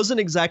I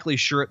wasn't exactly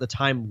sure at the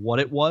time what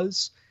it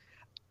was.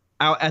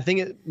 I think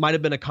it might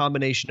have been a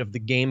combination of the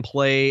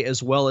gameplay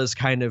as well as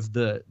kind of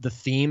the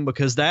theme,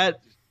 because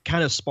that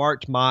kind of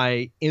sparked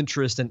my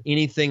interest in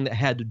anything that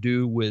had to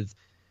do with,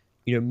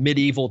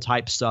 medieval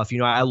type stuff.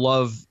 I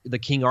love the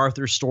King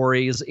Arthur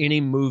stories.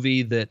 Any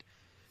movie that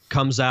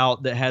comes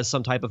out that has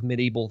some type of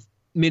medieval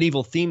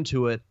theme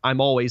to it,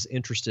 I'm always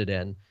interested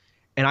in.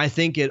 And I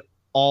think it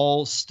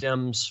all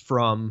stems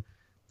from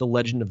The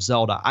Legend of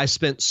Zelda. I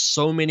spent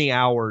so many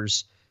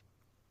hours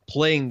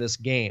playing this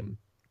game,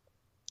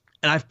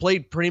 and I've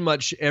played pretty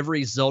much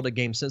every Zelda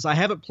game since. I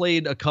haven't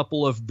played a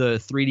couple of the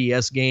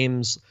 3DS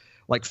games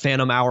like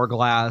Phantom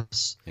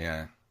Hourglass.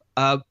 Yeah.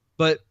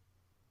 But,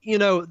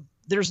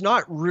 there's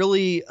not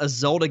really a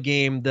Zelda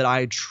game that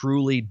I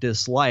truly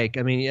dislike.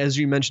 I mean, as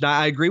you mentioned,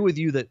 I agree with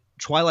you that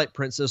Twilight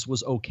Princess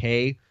was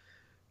okay,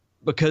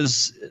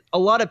 because a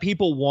lot of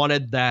people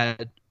wanted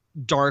that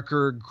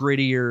darker,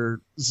 grittier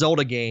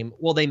Zelda game.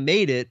 Well, they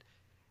made it,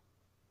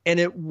 and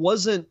it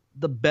wasn't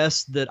the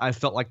best that I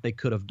felt like they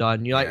could have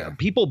done.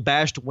 People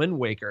bashed Wind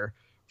Waker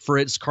for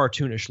its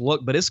cartoonish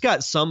look, but it's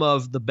got some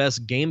of the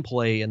best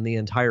gameplay in the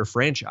entire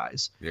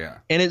franchise. Yeah.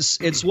 And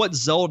it's what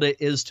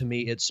Zelda is to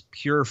me. It's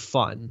pure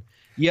fun.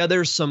 Yeah,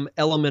 there's some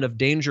element of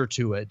danger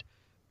to it,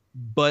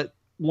 but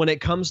when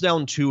it comes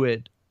down to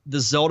it, the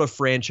Zelda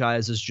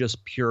franchise is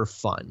just pure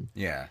fun.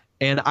 Yeah.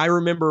 And I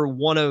remember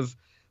one of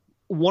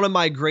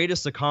my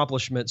greatest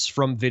accomplishments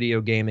from video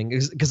gaming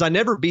is because I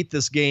never beat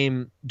this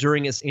game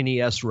during its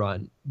NES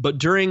run, but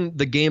during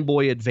the Game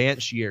Boy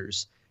Advance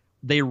years,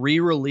 they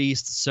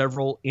re-released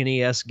several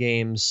NES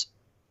games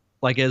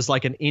as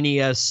an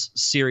NES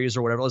series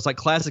or whatever. It's like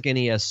classic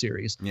NES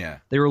series. Yeah.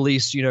 They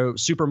released,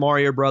 Super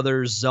Mario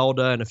Brothers,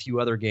 Zelda, and a few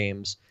other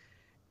games.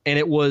 And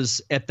it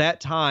was at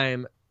that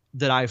time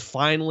that I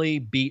finally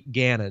beat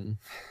Ganon,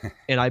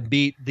 and I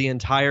beat the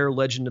entire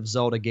Legend of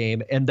Zelda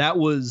game. And that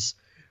was,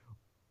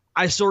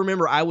 I still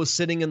remember I was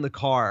sitting in the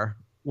car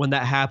when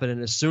that happened.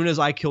 And as soon as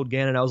I killed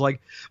Ganon, I was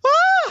like,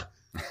 ah!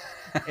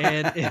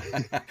 And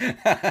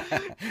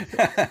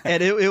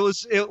it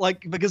was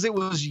because it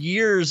was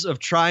years of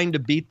trying to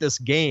beat this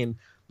game,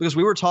 because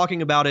we were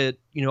talking about it,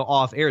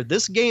 off air.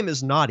 This game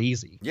is not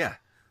easy. Yeah.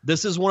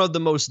 This is one of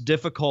the most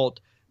difficult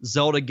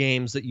Zelda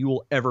games that you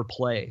will ever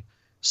play.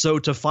 So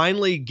to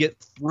finally get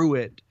through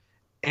it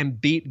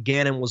and beat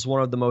Ganon was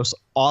one of the most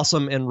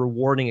awesome and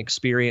rewarding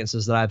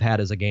experiences that I've had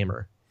as a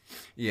gamer.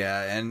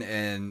 Yeah,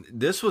 and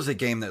this was a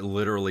game that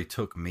literally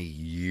took me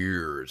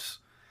years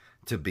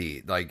to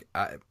beat. Like,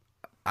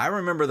 I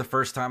remember the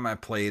first time I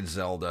played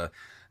Zelda,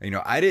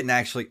 I didn't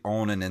actually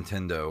own a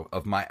Nintendo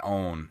of my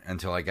own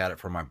until I got it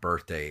for my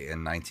birthday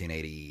in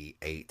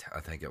 1988, I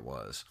think it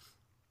was.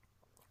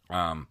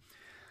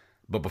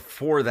 But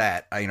before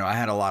that, I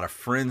had a lot of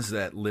friends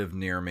that lived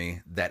near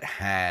me that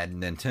had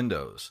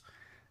Nintendos.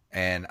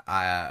 And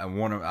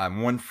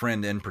one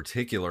friend in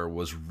particular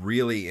was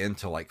really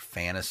into like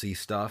fantasy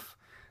stuff.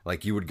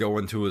 Like you would go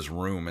into his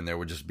room and there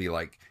would just be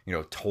like,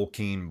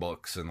 Tolkien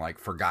books and like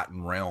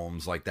Forgotten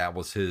Realms. Like that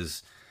was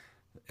his,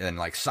 and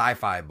like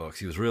sci-fi books.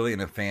 He was really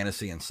into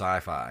fantasy and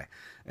sci-fi.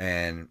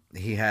 And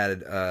he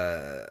had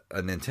a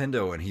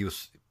Nintendo and he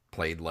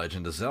played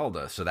Legend of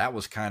Zelda. So that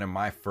was kind of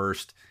my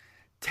first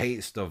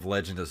taste of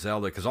Legend of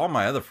Zelda, because all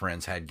my other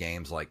friends had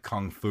games like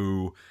Kung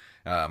Fu,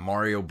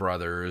 Mario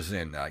Brothers,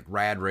 and like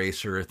Rad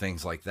Racer,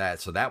 things like that.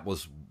 So that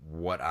was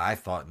what I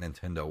thought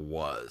Nintendo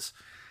was,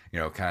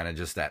 kind of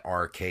just that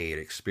arcade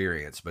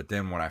experience. But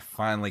then when I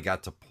finally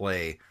got to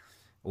play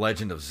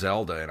Legend of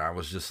Zelda, and I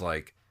was just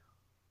like,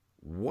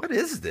 what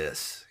is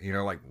this?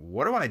 Like,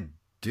 what do I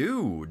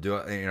do?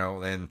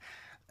 And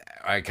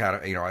I kind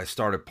of, I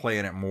started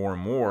playing it more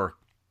and more.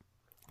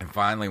 And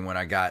finally, when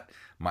I got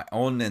my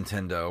own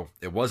Nintendo,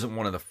 it wasn't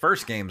one of the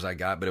first games I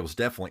got, but it was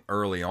definitely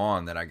early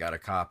on that I got a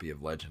copy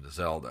of Legend of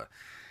Zelda.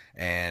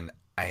 And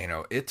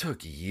it took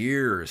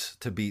years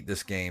to beat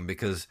this game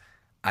because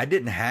I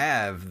didn't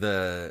have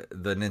the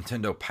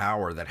Nintendo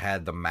Power that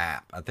had the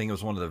map. I think it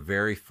was one of the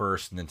very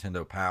first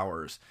Nintendo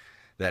Powers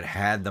that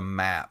had the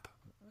map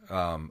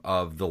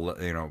of the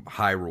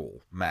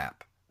Hyrule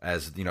map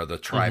as the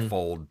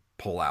trifold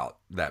pullout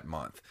that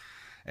month.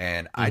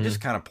 And I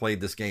just kind of played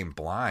this game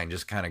blind,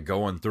 just kind of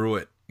going through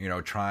it,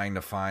 trying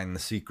to find the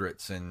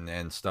secrets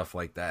and stuff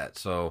like that.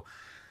 So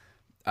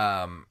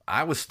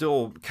I was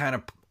still kind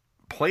of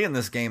playing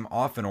this game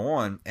off and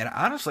on. And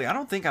honestly, I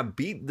don't think I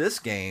beat this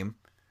game.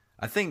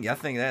 I think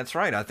that's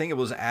right. I think it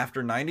was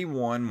after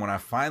 91 when I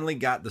finally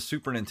got the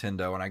Super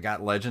Nintendo and I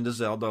got Legend of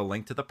Zelda: A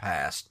Link to the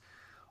Past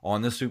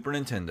on the Super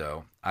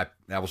Nintendo.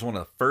 That was one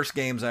of the first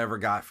games I ever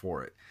got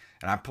for it.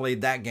 And I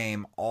played that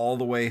game all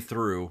the way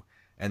through.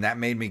 And that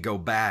made me go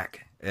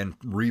back and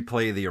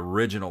replay the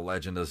original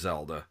Legend of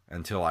Zelda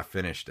until I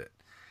finished it.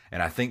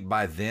 And I think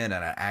by then,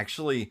 and I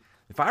actually,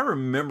 if I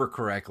remember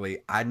correctly,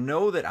 I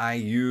know that I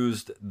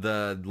used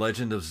the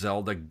Legend of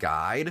Zelda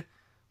guide,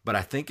 but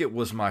I think it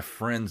was my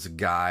friend's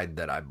guide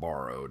that I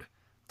borrowed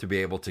to be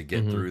able to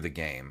get through the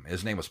game.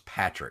 His name was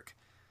Patrick.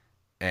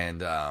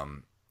 And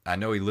I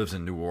know he lives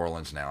in New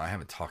Orleans now. I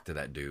haven't talked to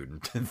that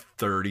dude in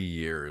 30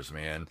 years,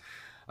 man.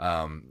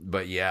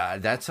 But yeah,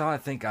 that's how I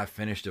think I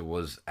finished it,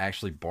 was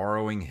actually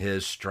borrowing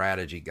his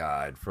strategy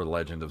guide for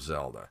Legend of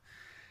Zelda,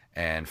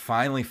 and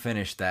finally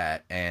finished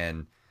that.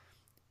 And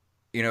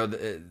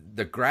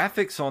the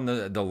graphics on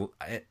the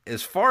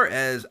as far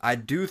as, I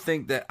do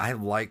think that I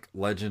like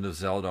Legend of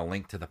Zelda: A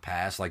Link to the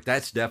Past. Like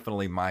that's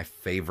definitely my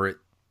favorite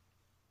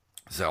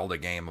Zelda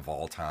game of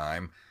all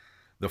time.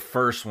 The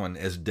first one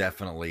is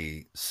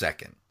definitely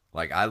second.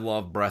 Like I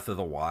love Breath of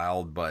the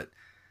Wild, but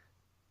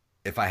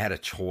if I had a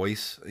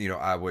choice,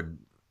 I would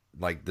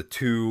like the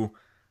two,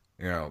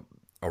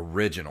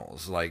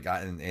 originals. Like,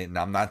 and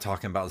I'm not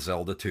talking about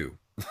Zelda 2.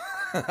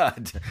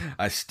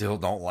 I still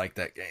don't like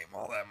that game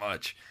all that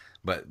much.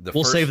 But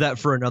we'll save that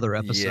for another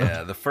episode.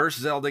 Yeah, the first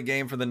Zelda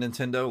game for the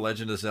Nintendo,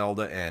 Legend of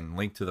Zelda and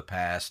Link to the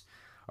Past,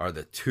 are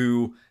the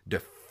two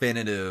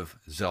definitive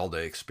Zelda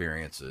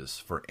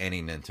experiences for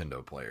any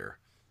Nintendo player.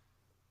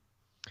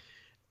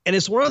 And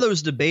it's one of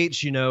those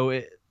debates,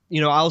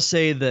 I'll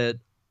say that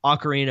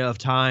Ocarina of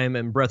Time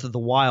and Breath of the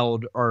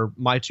Wild are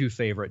my two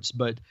favorites.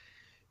 But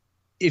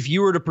if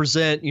you were to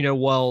present,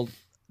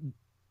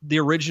 the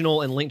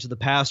original and Link to the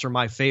Past are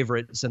my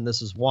favorites, and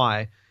this is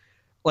why,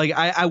 like,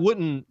 I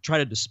wouldn't try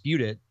to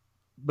dispute it,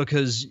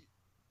 because,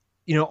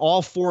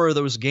 all four of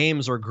those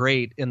games are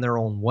great in their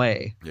own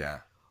way. Yeah.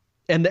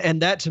 And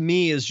that to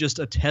me is just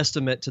a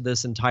testament to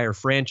this entire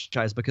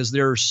franchise, because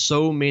there are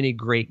so many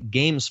great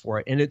games for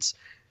it. And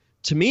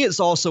to me,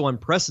 it's also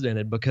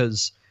unprecedented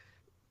because,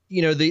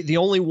 the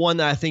only one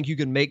that I think you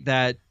can make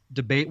that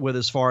debate with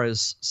as far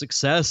as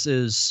success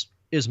is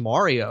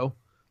Mario.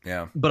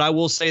 Yeah. But I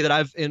will say that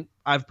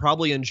I've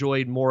probably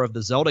enjoyed more of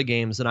the Zelda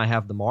games than I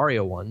have the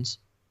Mario ones.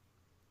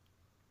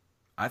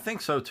 I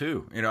think so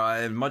too.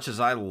 As much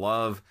as I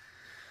love,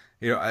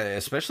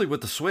 especially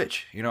with the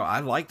Switch, I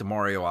like the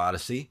Mario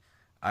Odyssey.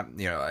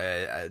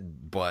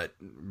 But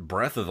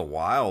Breath of the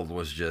Wild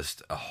was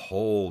just a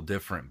whole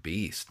different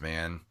beast,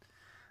 man.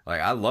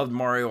 Like I loved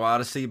Mario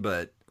Odyssey,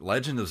 but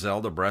Legend of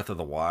Zelda: Breath of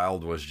the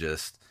Wild was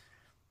just,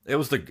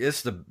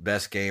 it's the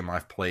best game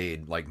I've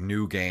played, like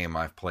new game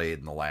I've played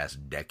in the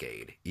last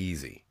decade.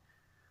 Easy.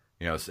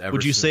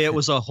 Would you say it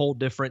was a whole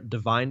different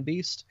divine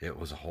beast? It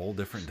was a whole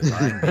different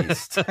divine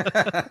beast.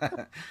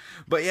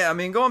 But yeah, I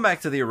mean, going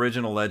back to the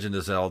original Legend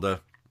of Zelda,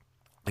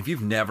 if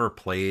you've never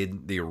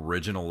played the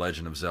original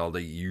Legend of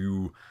Zelda,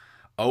 you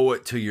owe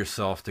it to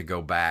yourself to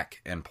go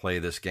back and play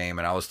this game.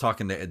 And I was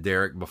talking to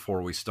Derek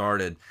before we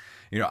started.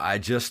 I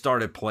just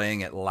started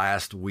playing it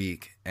last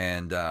week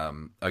and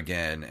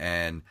again,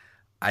 and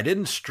I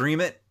didn't stream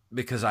it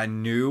because I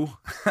knew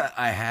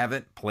I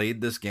haven't played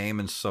this game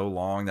in so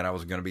long that I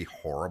was going to be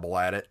horrible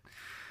at it.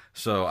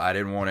 So I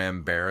didn't want to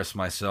embarrass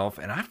myself,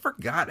 and I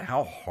forgot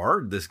how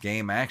hard this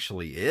game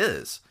actually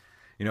is.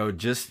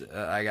 just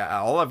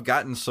all I've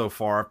gotten so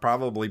far, I've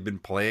probably been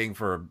playing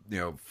for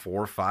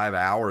 4 or 5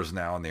 hours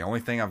now, and the only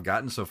thing I've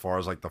gotten so far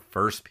is like the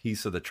first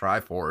piece of the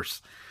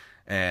Triforce,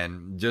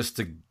 and just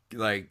to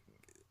like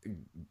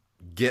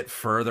get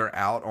further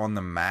out on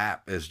the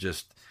map is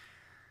just,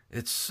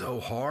 it's so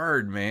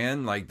hard,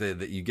 man. Like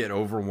that you get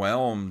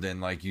overwhelmed,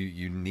 and like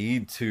you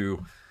need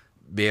to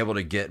be able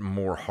to get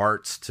more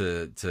hearts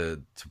to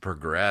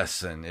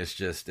progress, and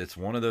it's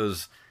one of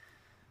those,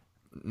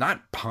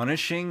 not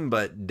punishing,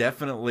 but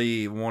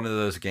definitely one of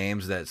those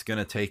games that's going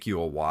to take you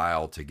a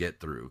while to get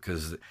through,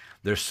 because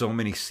there's so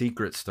many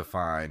secrets to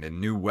find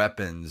and new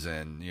weapons,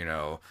 and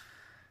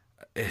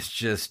it's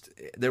just,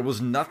 there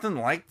was nothing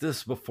like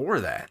this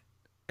before that,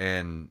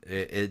 and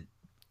it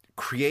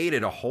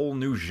created a whole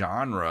new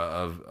genre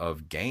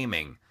of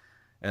gaming.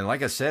 And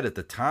like I said at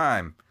the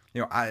time,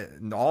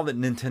 all that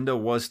Nintendo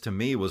was to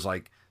me was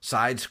like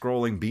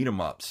side-scrolling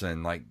beat-em-ups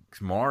and like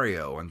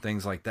Mario and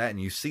things like that. And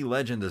you see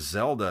Legend of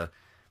Zelda,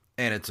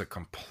 and it's a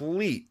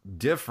complete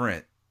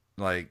different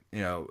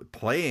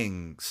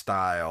playing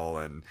style,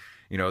 and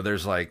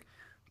there's like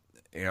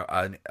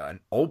an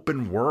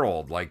open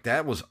world. Like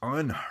that was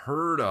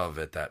unheard of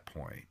at that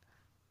point.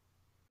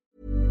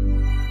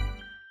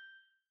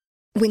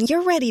 When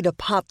you're ready to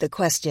pop the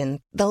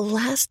question, the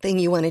last thing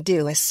you want to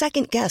do is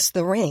second-guess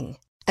the ring.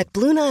 At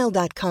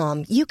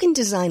BlueNile.com, you can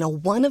design a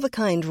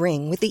one-of-a-kind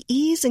ring with the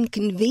ease and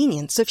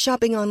convenience of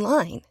shopping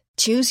online.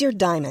 Choose your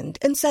diamond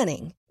and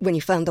setting. When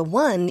you find the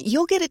one,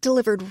 you'll get it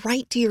delivered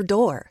right to your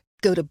door.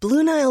 Go to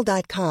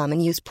BlueNile.com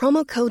and use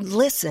promo code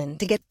LISTEN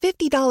to get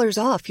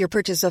 $50 off your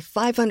purchase of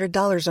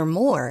 $500 or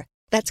more.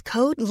 That's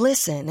code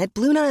LISTEN at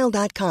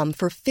BlueNile.com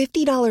for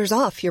 $50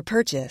 off your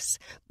purchase.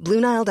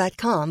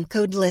 BlueNile.com,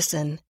 code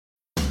LISTEN.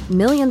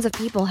 Millions of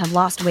people have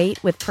lost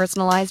weight with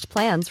personalized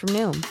plans from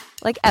Noom.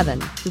 Like Evan,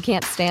 who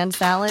can't stand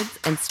salads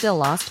and still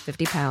lost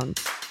 50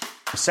 pounds.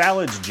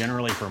 Salads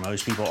generally for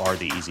most people are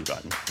the easy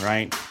button,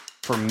 right?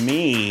 For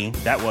me,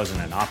 that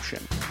wasn't an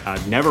option.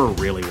 I never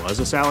really was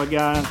a salad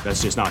guy.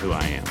 That's just not who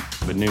I am.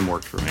 But Noom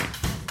worked for me.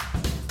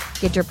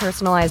 Get your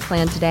personalized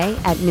plan today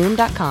at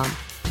Noom.com.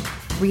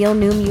 Real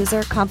Noom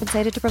user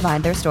compensated to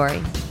provide their story.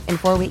 In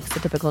 4 weeks,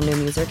 the typical Noom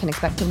user can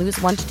expect to lose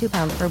 1 to 2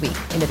 pounds per week.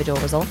 Individual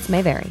results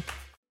may vary.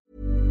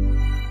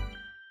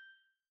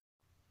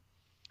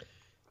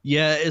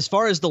 Yeah, as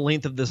far as the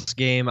length of this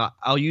game,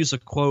 I'll use a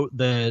quote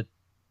that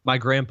my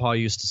grandpa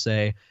used to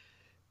say: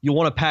 "You'll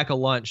want to pack a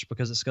lunch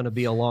because it's going to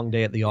be a long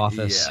day at the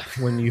office."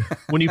 Yeah. when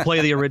you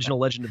play the original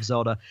Legend of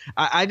Zelda.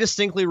 I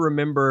distinctly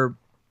remember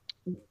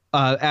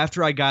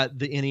after I got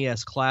the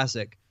NES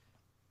Classic,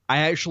 I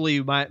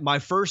actually my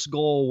first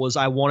goal was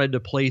I wanted to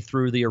play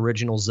through the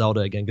original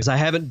Zelda again, because I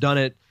haven't done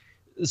it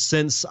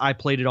since I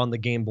played it on the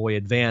Game Boy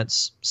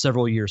Advance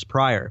several years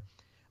prior.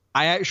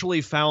 I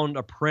actually found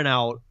a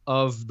printout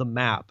of the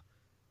map,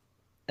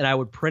 and I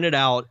would print it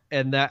out,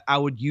 and that I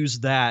would use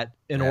that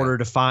in order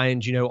to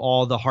find,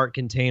 all the heart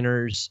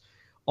containers,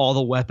 all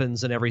the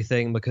weapons and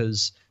everything,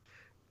 because,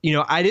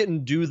 I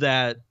didn't do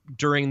that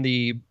during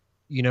the,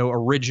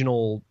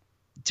 original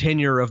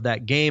tenure of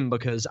that game,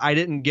 because I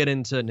didn't get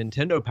into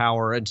Nintendo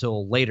Power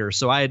until later.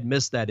 So I had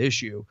missed that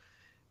issue,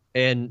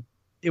 and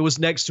it was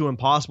next to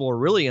impossible, or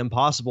really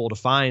impossible, to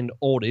find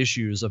old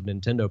issues of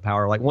Nintendo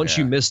Power. Like once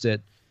you missed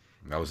it,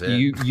 that was it.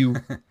 You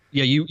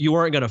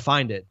weren't going to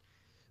find it.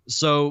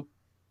 So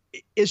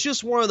it's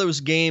just one of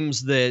those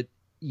games that,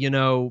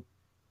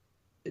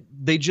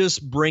 they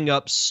just bring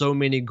up so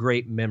many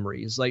great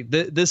memories. Like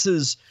this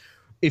is,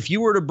 if you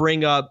were to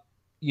bring up,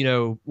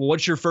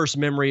 what's your first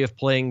memory of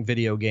playing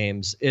video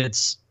games?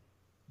 It's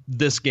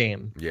this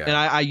game. Yeah. And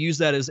I use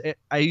that as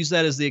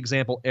the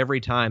example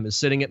every time, is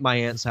sitting at my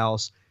aunt's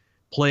house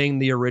playing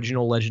the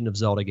original Legend of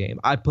Zelda game.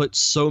 I put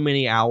so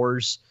many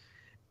hours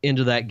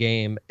into that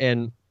game,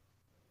 and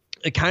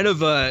a kind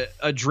of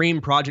a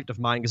dream project of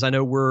mine, because I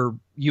know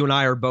you and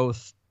I are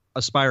both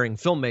aspiring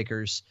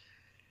filmmakers.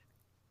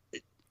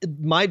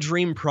 My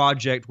dream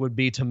project would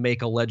be to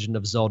make a Legend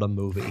of Zelda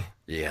movie.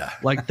 Yeah.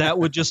 Like that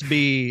would just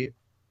be,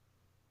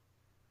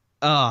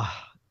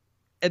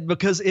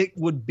 because it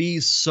would be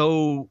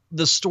so,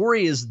 the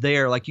story is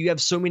there. Like you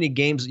have so many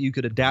games that you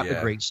could adapt a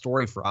great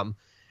story from.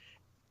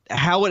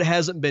 How it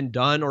hasn't been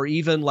done, or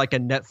even like a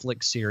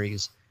Netflix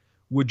series,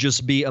 would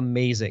just be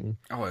amazing.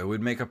 Oh, it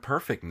would make a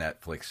perfect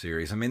Netflix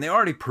series. I mean, they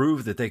already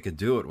proved that they could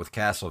do it with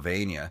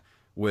Castlevania,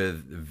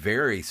 with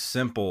very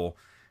simple,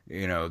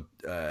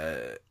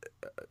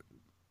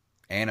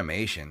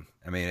 animation.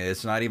 I mean,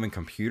 it's not even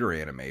computer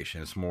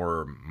animation. It's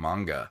more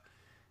manga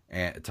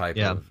type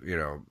of,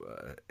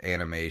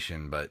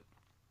 animation. But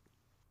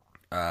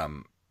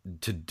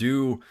to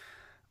do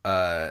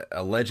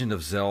a Legend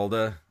of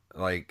Zelda,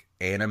 like,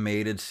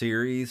 animated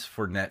series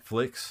for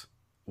Netflix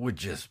would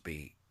just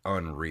be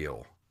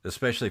unreal,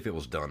 especially if it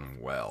was done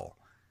well.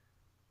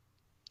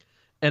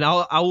 And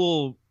I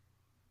will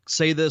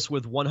say this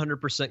with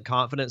 100%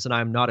 confidence, and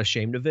I'm not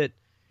ashamed of it.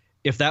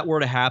 If that were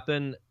to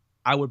happen,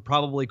 I would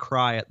probably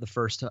cry at the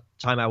first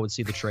time I would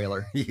see the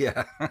trailer.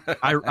 Yeah.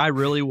 I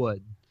really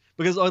would,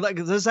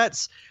 because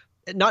that's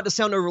not to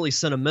sound overly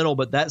sentimental,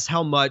 but that's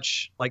how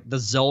much like the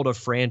Zelda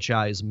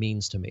franchise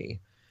means to me.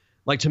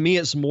 Like, to me,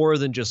 it's more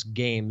than just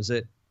games.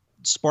 It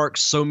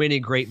sparks so many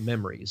great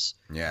memories.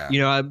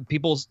 Yeah.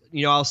 People,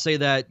 I'll say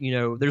that,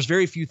 there's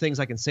very few things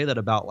I can say that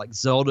about. Like,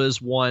 Zelda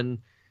is one,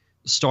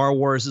 Star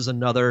Wars is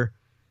another.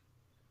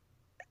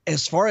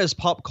 As far as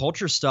pop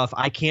culture stuff,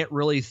 I can't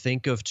really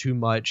think of too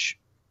much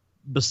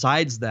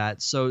besides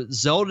that. So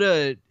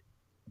Zelda,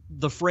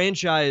 the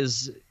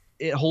franchise,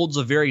 it holds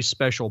a very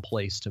special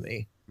place to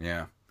me.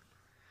 Yeah.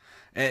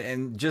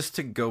 And just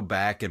to go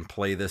back and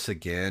play this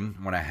again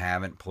when I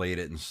haven't played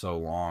it in so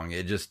long,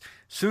 as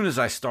soon as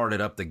I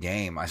started up the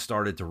game, I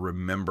started to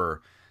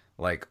remember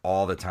like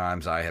all the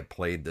times I had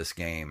played this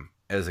game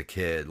as a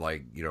kid,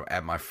 like,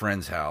 at my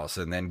friend's house,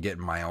 and then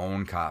getting my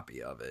own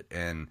copy of it.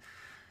 And,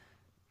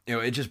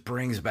 it just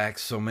brings back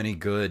so many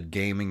good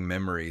gaming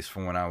memories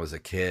from when I was a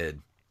kid.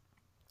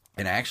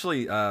 And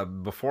actually,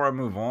 before I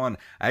move on,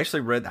 I actually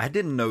read, I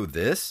didn't know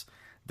this,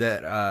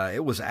 that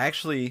it was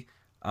actually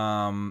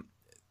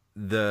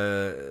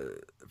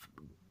the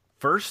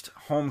first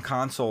home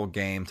console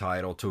game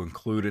title to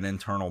include an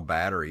internal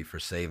battery for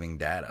saving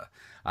data.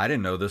 I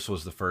didn't know this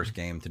was the first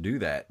game to do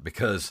that,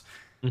 because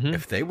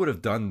if they would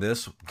have done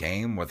this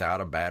game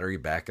without a battery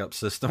backup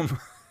system,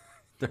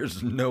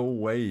 there's no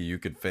way you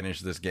could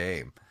finish this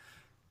game.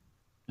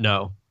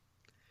 No,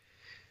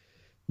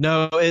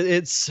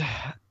 that's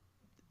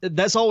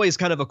always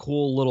kind of a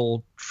cool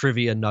little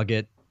trivia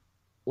nugget.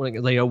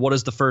 What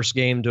is the first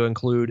game to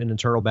include an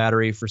internal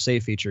battery for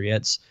save feature?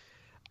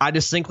 I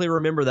distinctly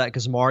remember that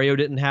because Mario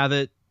didn't have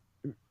it.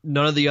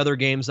 None of the other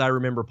games I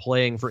remember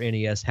playing for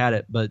NES had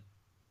it, but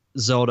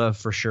Zelda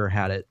for sure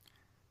had it.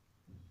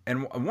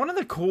 And one of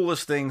the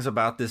coolest things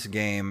about this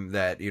game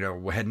that,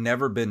 had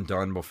never been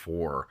done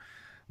before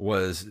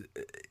was,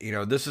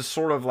 this is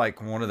sort of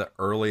like one of the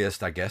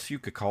earliest, I guess you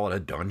could call it a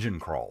dungeon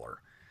crawler.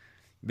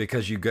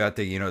 Because you got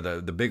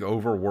the big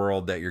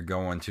overworld that you're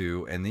going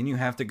to, and then you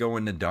have to go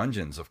into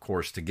dungeons, of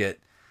course, to get,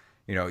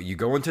 you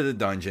go into the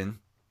dungeon,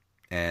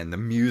 and the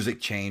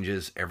music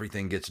changes,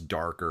 everything gets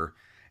darker,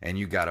 and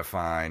you got to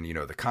find,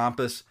 the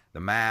compass, the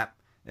map,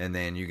 and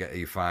then you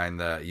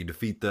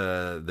defeat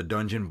the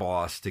dungeon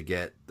boss to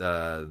get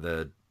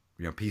the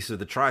piece of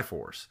the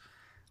Triforce,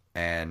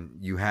 and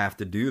you have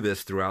to do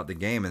this throughout the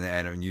game,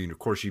 and you, of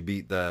course, you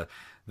beat the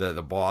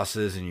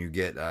bosses, and you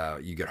get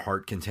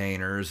heart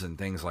containers and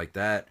things like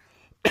that.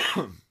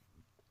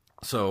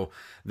 So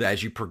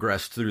as you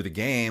progress through the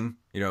game,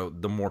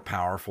 the more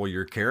powerful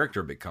your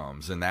character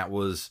becomes. And that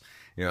was,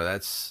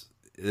 this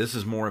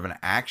is more of an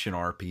action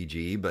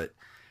RPG, but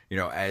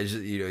as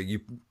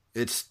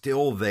it's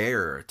still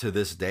there to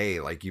this day.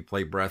 Like, you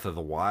play Breath of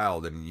the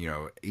Wild, and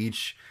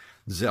each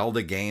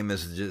Zelda game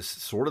is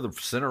just sort of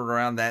centered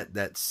around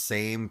that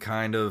same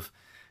kind of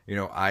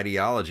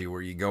ideology,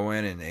 where you go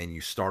in and you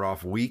start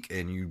off weak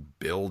and you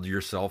build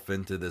yourself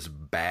into this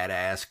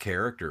badass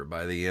character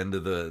by the end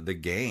of the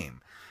game.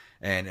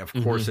 And of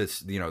course, it's,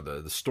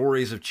 the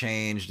stories have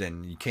changed,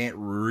 and you can't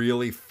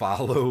really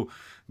follow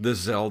the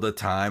Zelda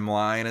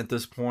timeline at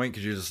this point,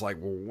 because you're just like,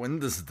 well, when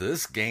does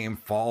this game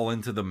fall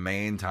into the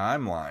main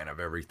timeline of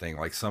everything?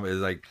 Like,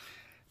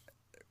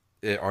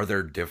 are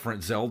there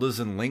different Zeldas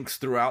and Links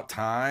throughout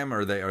time?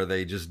 Are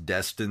they just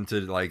destined to,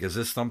 like, is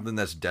this something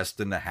that's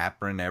destined to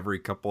happen every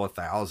couple of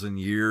thousand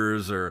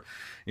years? Or,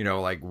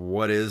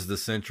 what is the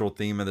central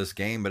theme of this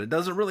game? But it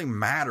doesn't really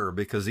matter,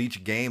 because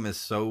each game is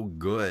so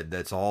good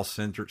that's all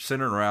centered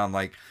around,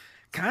 like,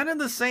 kind of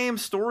the same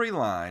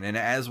storyline. And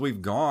as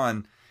we've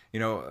gone,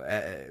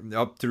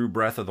 up through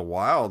Breath of the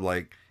Wild,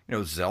 like,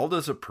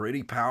 Zelda's a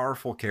pretty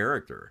powerful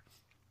character.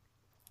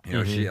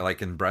 She,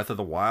 like, in Breath of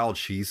the Wild,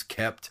 she's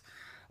kept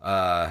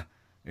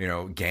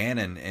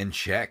Ganon in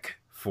check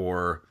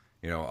for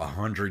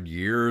 100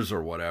 years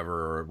or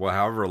whatever, or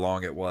however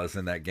long it was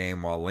in that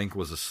game while Link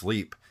was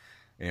asleep,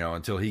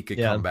 until he could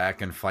come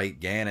back and fight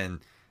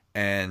Ganon.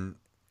 And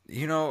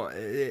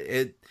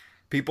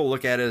people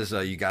look at it as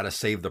you got to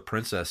save the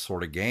princess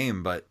sort of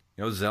game, but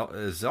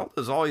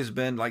Zelda's always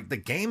been, like, the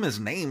game is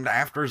named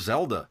after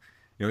Zelda.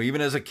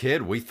 Even as a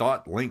kid, we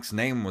thought Link's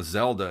name was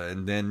Zelda,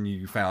 and then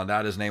you found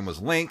out his name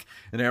was Link,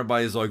 and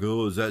everybody's like,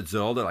 oh, is that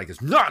Zelda? Like,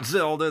 it's not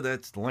Zelda,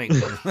 that's Link.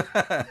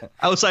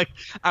 I was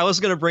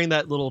going to bring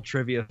that little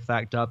trivia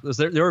fact up, because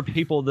there are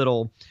people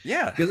that'll,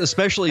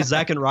 especially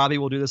Zach and Robbie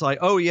will do this, like,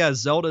 oh yeah,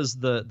 Zelda's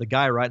the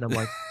guy, right? And I'm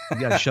like, you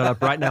gotta shut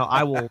up right now.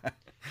 I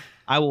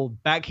will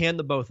backhand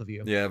the both of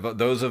you. Yeah, but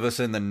those of us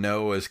in the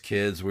know as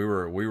kids, we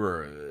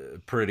were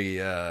pretty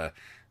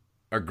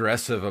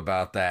aggressive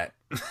about that.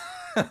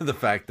 The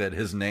fact that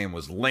his name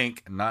was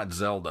Link, not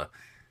Zelda.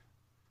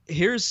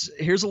 Here's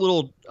a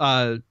little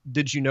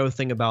did you know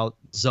thing about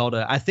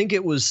Zelda. I think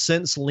it was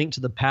since Link to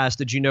the Past.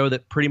 Did you know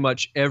that pretty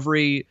much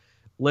every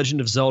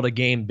Legend of Zelda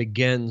game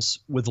begins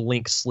with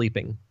Link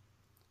sleeping?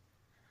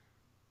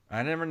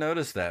 I never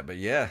noticed that, but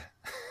yeah.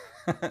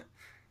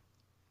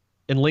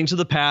 In Link to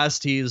the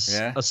Past, he's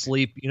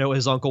asleep.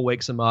 His uncle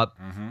wakes him up.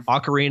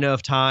 Ocarina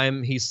of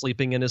Time, he's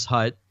sleeping in his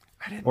hut.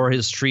 Or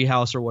his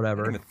treehouse or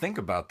whatever. I didn't even think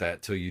about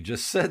that till you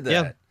just said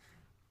that.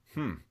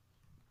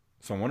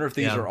 So I wonder if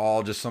these are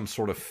all just some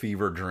sort of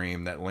fever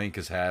dream that Link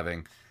is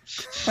having.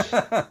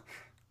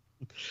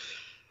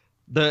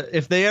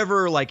 If they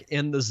ever like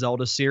end the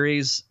Zelda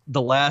series,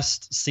 the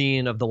last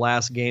scene of the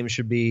last game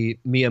should be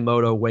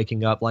Miyamoto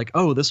waking up like,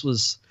 oh, this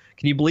was,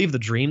 can you believe the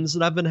dreams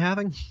that I've been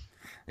having?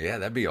 Yeah,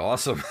 that'd be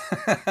awesome.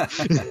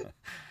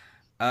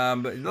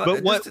 But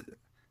what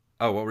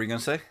were you going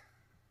to say?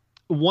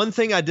 One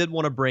thing I did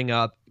want to bring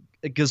up,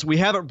 because we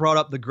haven't brought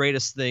up the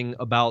greatest thing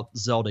about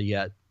Zelda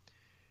yet.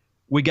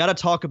 We got to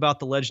talk about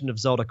the Legend of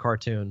Zelda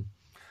cartoon.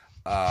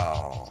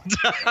 Oh.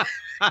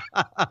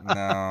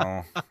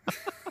 No.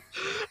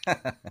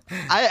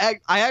 I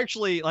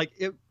actually like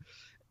it.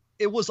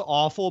 It was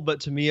awful,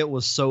 but to me it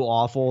was so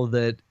awful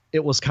that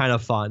it was kind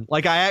of fun.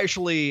 Like I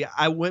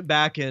went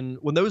back, and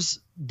when those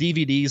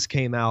DVDs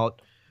came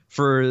out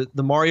for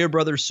the Mario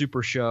Brothers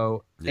Super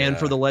Show and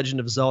for the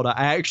Legend of Zelda,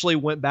 I actually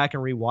went back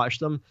and rewatched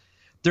them.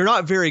 They're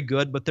not very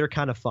good, but they're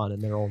kind of fun in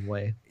their own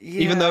way.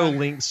 Yeah. Even though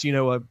Link's,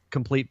 a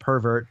complete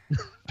pervert,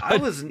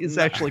 it's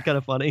actually kind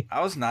of funny. I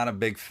was not a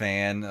big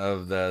fan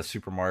of the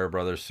Super Mario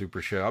Brothers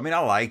Super Show. I mean, I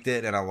liked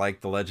it, and I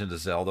liked the Legend of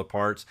Zelda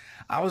parts.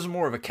 I was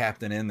more of a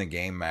Captain N the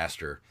Game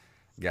Master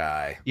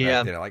guy.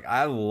 Yeah. Like,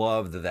 I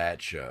loved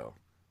that show.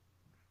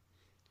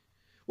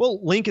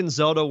 Well, Link and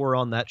Zelda were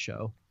on that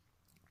show.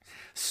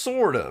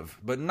 Sort of,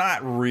 but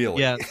not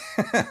really. Yeah.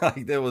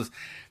 Like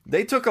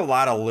they took a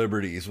lot of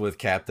liberties with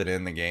Captain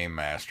N the Game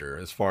Master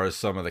as far as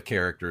some of the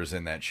characters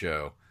in that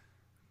show.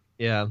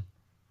 Yeah.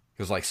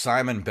 Because like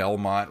Simon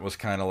Belmont was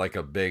kind of like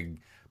a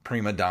big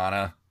prima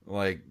donna,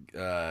 like,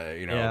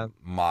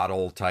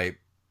 model type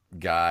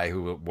guy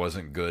who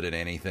wasn't good at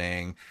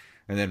anything.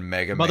 And then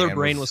Mega Mother Man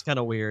Brain was kind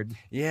of weird.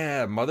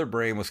 Yeah, Mother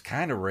Brain was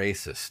kind of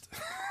racist.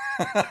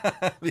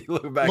 If you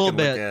look back and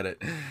bit. Look at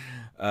it.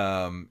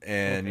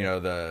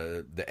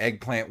 The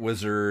Eggplant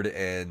Wizard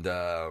and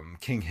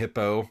King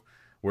Hippo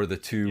were the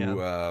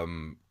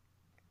two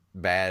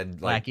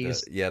bad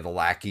lackeys. The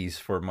lackeys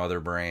for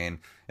Mother Brain.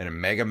 And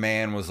Mega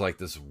Man was like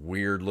this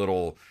weird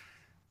little,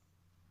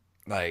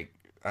 like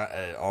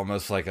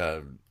almost like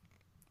a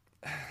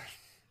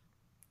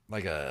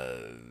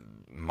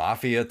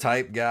mafia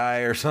type guy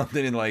or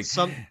something. And like,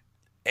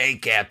 hey,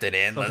 Captain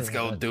N, let's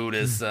go do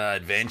this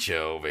adventure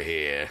over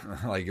here.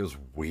 Like, it was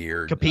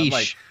weird. Capiche.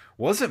 Like,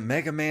 wasn't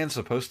Mega Man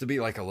supposed to be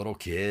like a little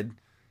kid?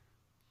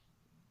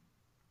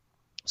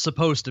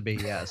 Supposed to be,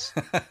 yes.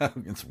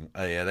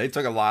 They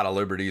took a lot of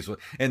liberties.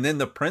 And then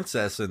the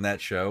princess in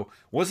that show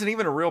wasn't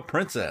even a real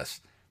princess.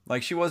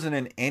 Like, she wasn't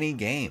in any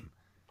game.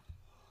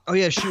 Oh,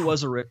 yeah, she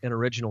was an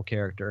original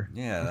character.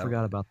 Yeah. I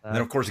forgot about that. And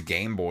then, of course,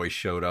 Game Boy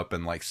showed up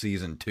in, like,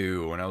 season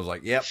 2. And I was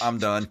like, yep, I'm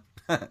done.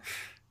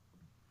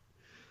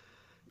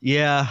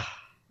 Yeah.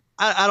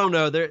 I don't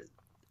know.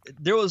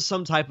 There was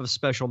some type of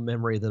special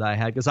memory that I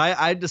had, because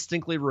I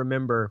distinctly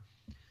remember,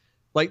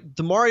 like,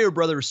 the Mario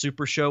Brothers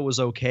Super Show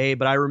was okay,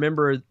 but I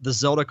remember the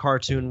Zelda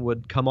cartoon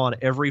would come on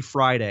every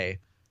Friday,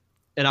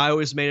 and I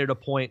always made it a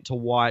point to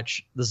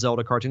watch the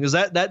Zelda cartoon,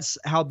 because that's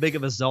how big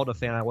of a Zelda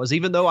fan I was,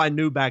 even though I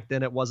knew back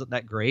then it wasn't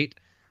that great.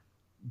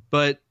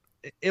 But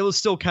it was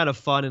still kind of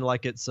fun, and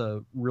like, it's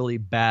a really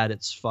bad,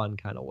 it's fun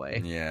kind of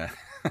way. Yeah.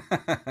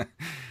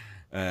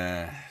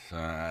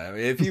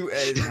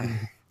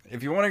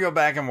 If you want to go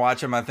back and watch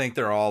them, I think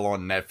they're all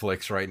on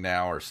Netflix right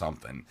now or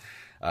something.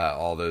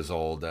 All those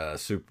old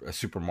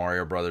Super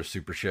Mario Brothers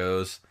Super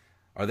shows.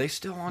 Are they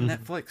still on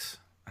Netflix?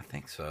 I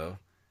think so.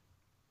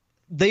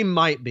 They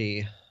might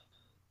be.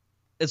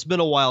 It's been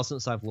a while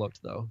since I've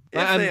looked, though.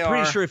 I'm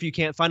pretty sure if you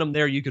can't find them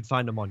there, you could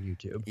find them on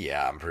YouTube.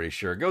 Yeah, I'm pretty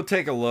sure. Go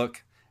take a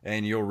look,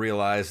 and you'll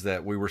realize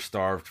that we were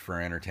starved for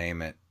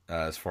entertainment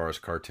as far as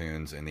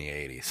cartoons in the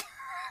 80s.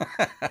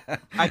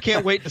 I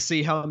can't wait to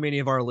see how many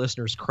of our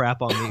listeners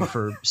crap on me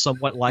for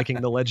somewhat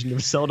liking the Legend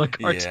of Zelda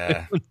cartoon.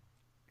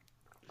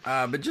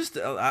 Yeah. But just,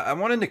 I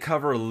wanted to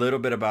cover a little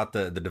bit about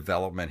the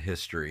development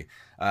history.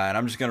 And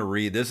I'm just going to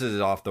read. This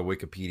is off the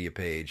Wikipedia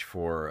page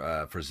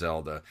for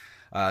Zelda.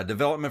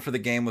 Development for the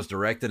game was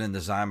directed and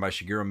designed by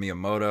Shigeru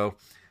Miyamoto,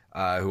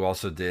 who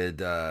also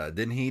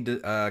didn't he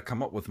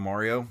come up with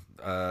Mario,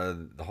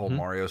 the whole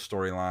Mario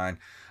storyline?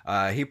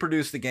 He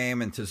produced the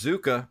game, and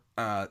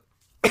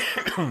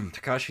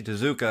Takashi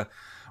Tezuka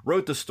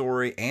wrote the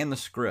story and the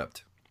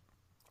script.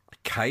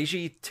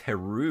 Kaiji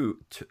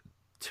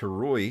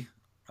Terui,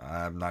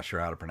 I'm not sure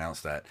how to pronounce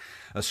that,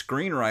 a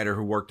screenwriter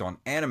who worked on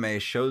anime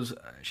shows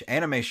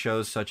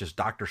such as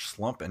Dr.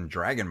 Slump and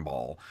Dragon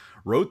Ball,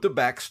 wrote the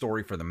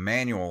backstory for the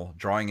manual,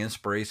 drawing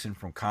inspiration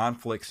from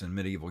conflicts in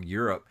medieval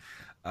Europe.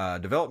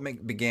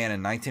 Development began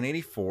in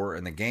 1984,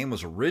 and the game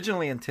was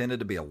originally intended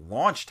to be a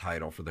launch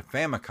title for the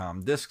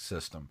Famicom Disk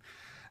System.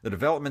 The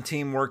development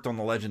team worked on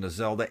The Legend of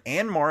Zelda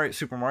and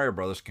Super Mario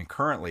Bros.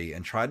 Concurrently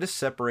and tried to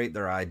separate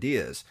their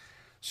ideas.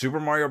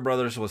 Super Mario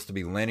Bros. Was to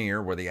be linear,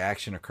 where the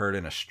action occurred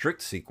in a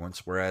strict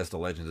sequence, whereas The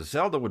Legend of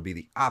Zelda would be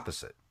the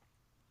opposite.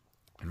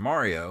 In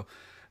Mario,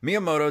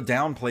 Miyamoto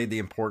downplayed the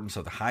importance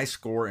of the high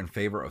score in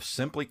favor of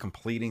simply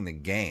completing the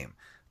game.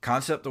 The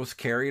concept was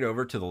carried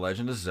over to The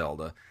Legend of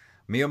Zelda.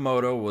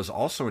 Miyamoto was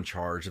also in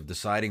charge of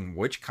deciding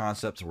which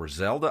concepts were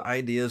Zelda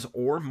ideas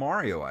or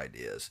Mario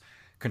ideas.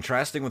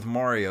 Contrasting with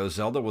Mario,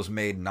 Zelda was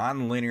made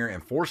non-linear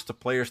and forced the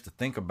players to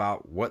think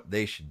about what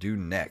they should do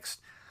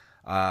next.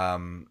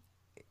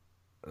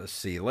 Let's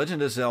see.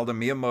 Legend of Zelda,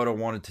 Miyamoto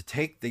wanted to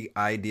take the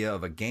idea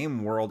of a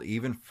game world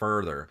even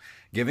further,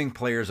 giving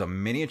players a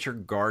miniature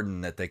garden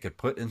that they could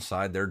put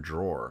inside their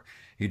drawer.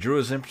 He drew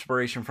his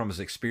inspiration from his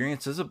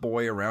experience as a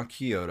boy around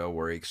Kyoto,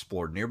 where he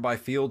explored nearby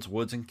fields,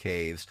 woods, and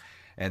caves.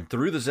 And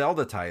through the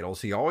Zelda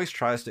titles, he always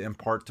tries to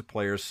impart to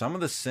players some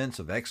of the sense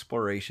of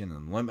exploration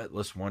and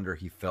limitless wonder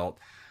he felt.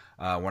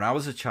 When I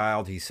was a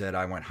child, he said,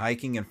 I went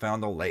hiking and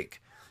found a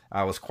lake.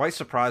 I was quite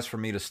surprised for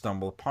me to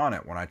stumble upon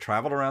it. When I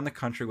traveled around the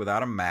country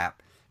without a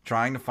map,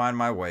 trying to find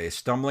my way,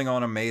 stumbling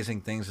on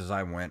amazing things as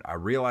I went, I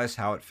realized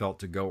how it felt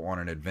to go on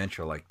an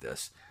adventure like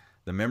this.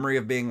 The memory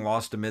of being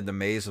lost amid the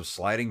maze of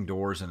sliding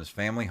doors in his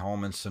family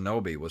home in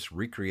Shinobi was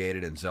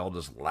recreated in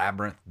Zelda's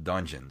labyrinth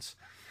dungeons.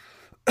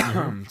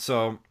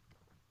 So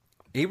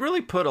he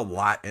really put a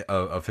lot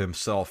of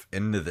himself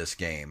into this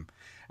game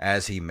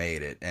as he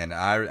made it. And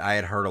I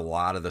had heard a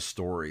lot of the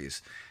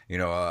stories,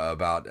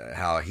 about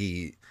how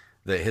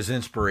his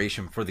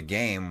inspiration for the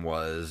game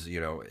was,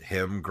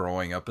 him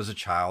growing up as a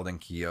child in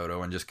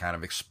Kyoto and just kind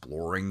of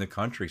exploring the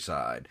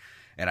countryside.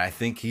 And I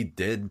think he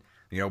did,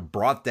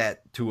 brought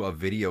that to a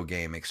video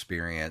game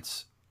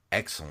experience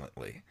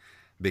excellently,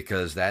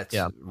 because that's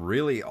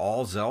really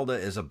all Zelda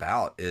is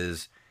about.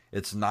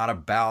 It's not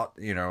about,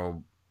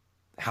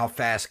 how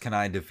fast can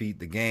I defeat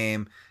the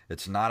game?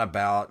 It's not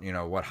about,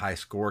 what high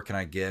score can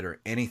I get or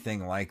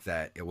anything like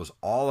that. It was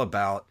all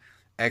about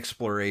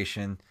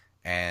exploration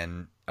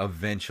and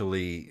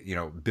eventually,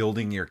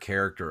 building your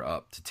character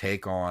up to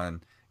take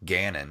on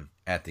Ganon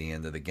at the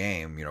end of the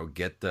game,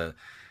 get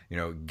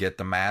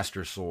the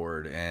Master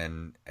Sword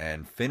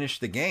and finish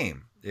the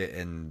game.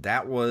 And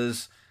that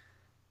was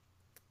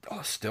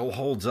still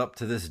holds up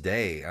to this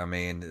day. I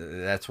mean,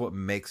 that's what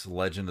makes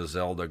Legend of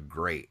Zelda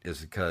great,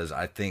 is because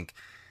I think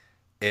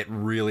it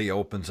really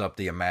opens up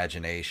the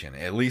imagination.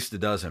 At least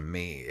it does in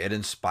me. It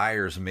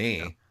inspires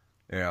me,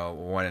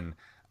 when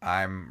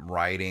I'm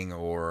writing,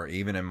 or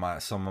even in my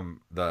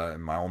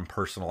own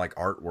personal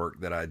artwork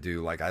that I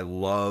do.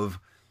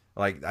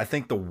 I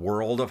think the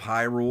world of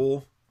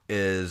Hyrule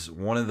is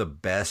one of the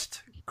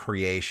best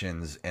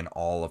creations in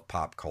all of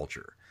pop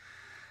culture.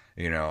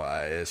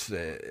 It's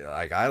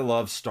I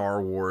love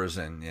Star Wars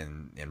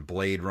and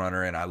Blade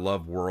Runner, and I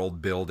love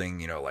world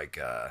building.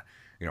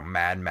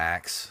 Mad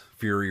Max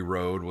Fury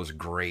Road was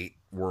great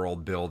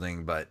world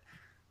building, but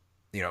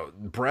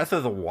Breath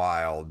of the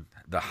Wild,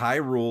 the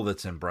Hyrule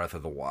that's in Breath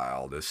of the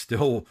Wild is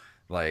still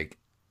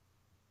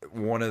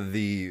one of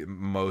the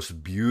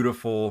most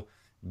beautiful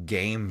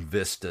game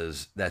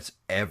vistas that's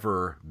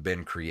ever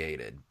been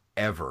created,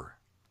 ever,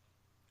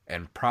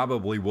 and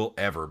probably will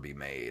ever be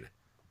made.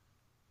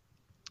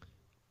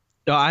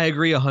 No, I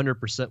agree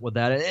 100% with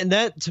that. And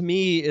that, to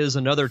me, is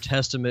another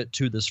testament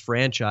to this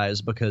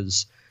franchise,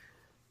 because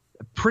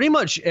pretty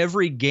much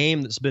every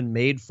game that's been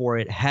made for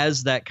it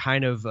has that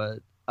kind of a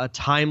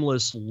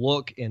timeless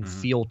look and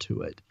feel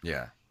to it.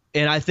 Yeah.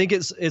 And I think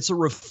it's a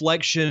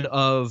reflection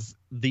of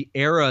the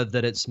era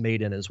that it's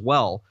made in as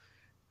well.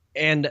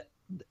 And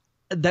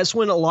that's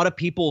when a lot of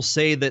people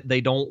say that they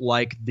don't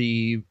like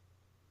the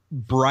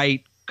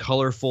bright,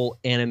 colorful,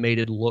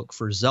 animated look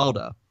for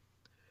Zelda.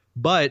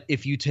 But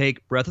if you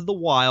take Breath of the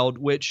Wild,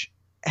 which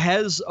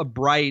has a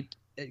bright,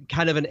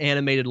 kind of an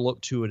animated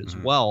look to it as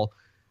well,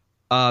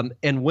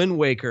 and Wind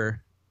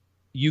Waker,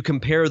 you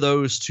compare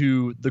those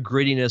to the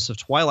grittiness of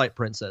Twilight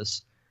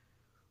Princess,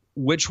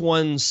 which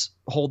ones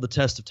hold the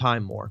test of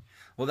time more?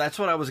 Well, that's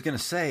what I was going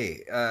to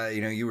say.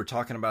 You were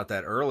talking about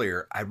that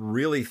earlier. I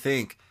really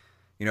think,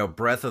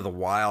 Breath of the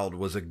Wild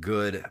was a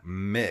good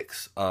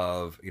mix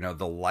of,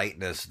 the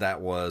lightness that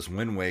was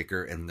Wind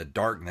Waker and the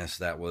darkness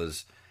that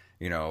was,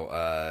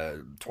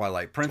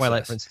 Twilight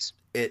Princess.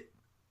 It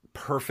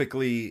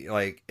perfectly,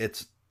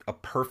 it's a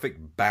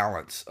perfect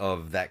balance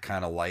of that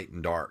kind of light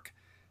and dark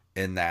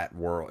in that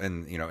world,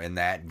 in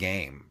that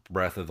game,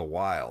 Breath of the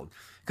Wild.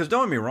 Because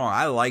don't get me wrong,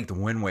 I liked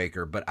Wind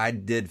Waker, but I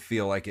did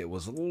feel like it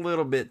was a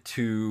little bit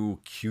too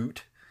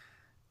cute.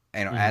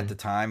 And at the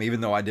time,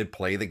 even though I did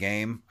play the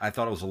game, I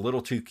thought it was a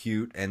little too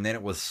cute. And then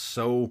it was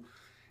so,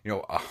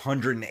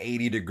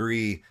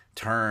 180-degree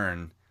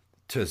turn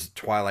to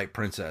Twilight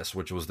Princess,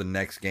 which was the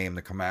next game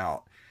to come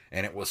out.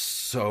 And it was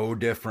so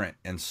different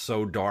and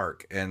so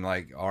dark. And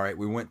all right,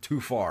 we went too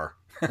far.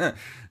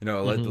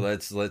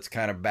 Let's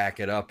kind of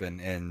back it up.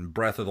 And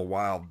Breath of the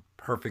Wild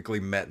perfectly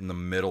met in the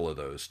middle of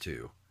those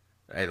two,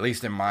 at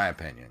least in my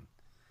opinion.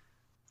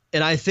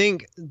 And I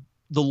think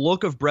the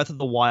look of Breath of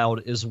the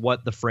Wild is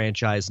what the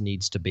franchise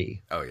needs to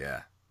be. Oh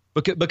yeah,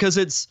 because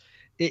it's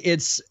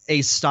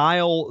a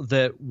style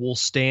that will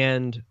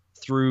stand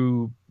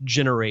through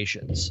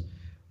generations.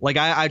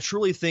 I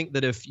truly think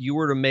that if you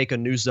were to make a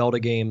new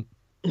Zelda game,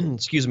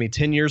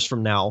 10 years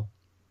from now,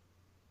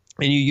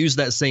 and you use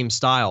that same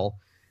style,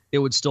 it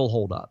would still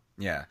hold up.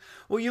 Yeah.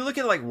 Well, you look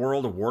at like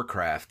World of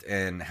Warcraft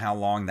and how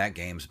long that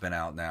game's been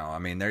out now. I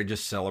mean, they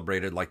just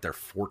celebrated like their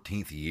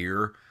 14th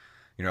year,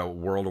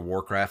 World of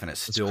Warcraft, and it's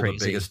still the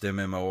biggest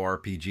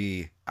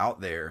MMORPG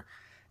out there.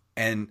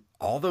 And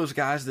all those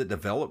guys that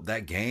developed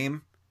that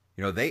game,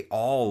 they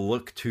all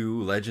look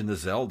to Legend of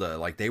Zelda.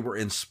 Like they were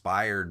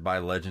inspired by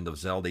Legend of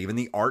Zelda. Even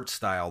the art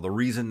style, the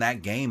reason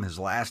that game has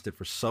lasted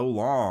for so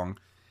long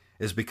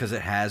is because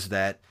it has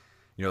that,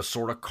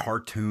 sort of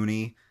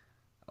cartoony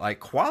like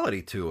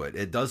quality to it.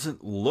 It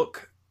doesn't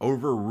look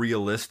over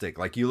realistic.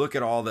 Like you look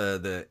at all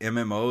the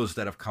MMOs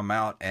that have come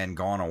out and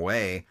gone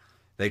away,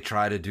 they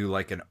try to do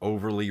like an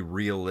overly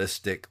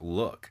realistic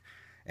look.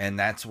 And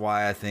that's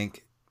why I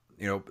think,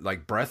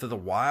 like Breath of the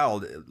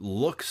Wild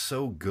looks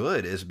so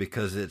good, is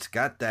because it's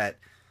got that,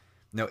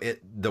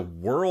 the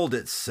world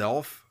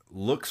itself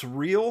looks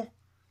real,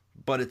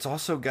 but it's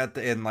also got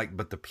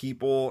but the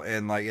people,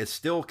 and like it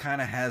still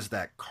kind of has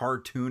that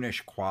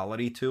cartoonish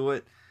quality to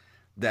it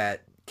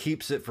that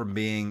keeps it from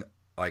being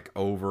like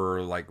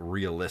over like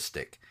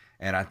realistic.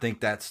 And I think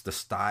that's the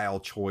style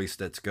choice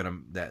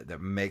that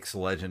makes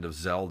Legend of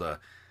Zelda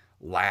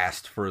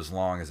last for as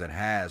long as it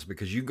has,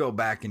 because you go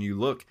back and you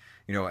look,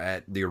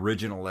 at the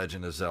original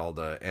Legend of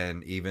Zelda,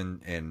 and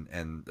even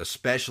and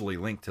especially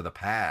Link to the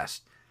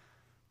Past,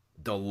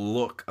 the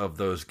look of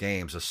those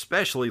games,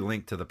 especially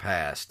Link to the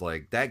Past,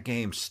 like that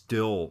game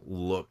still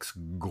looks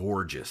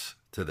gorgeous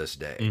to this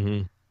day.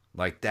 Mm-hmm.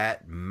 Like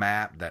that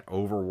map, that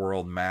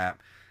overworld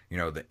map,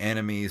 the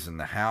enemies and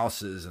the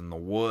houses and the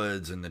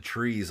woods and the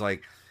trees.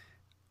 Like,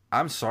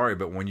 I'm sorry,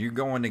 but when you're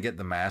going to get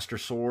the Master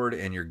Sword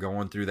and you're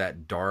going through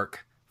that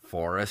dark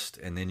forest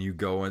and then you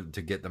go in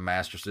to get the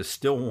Master Sword, it's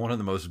still one of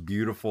the most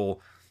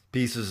beautiful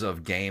pieces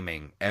of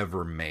gaming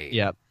ever made.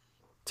 Yep.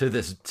 To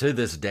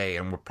this day,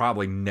 and will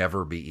probably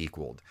never be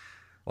equaled.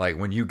 Like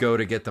when you go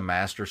to get the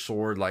Master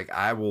Sword, like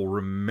I will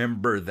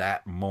remember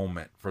that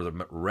moment for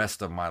the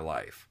rest of my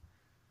life.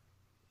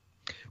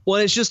 Well,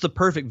 it's just the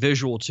perfect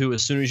visual too.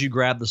 As soon as you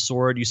grab the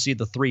sword, you see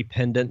the 3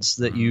 pendants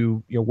that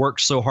you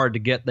worked so hard to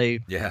get. They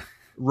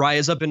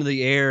rise up into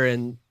the air,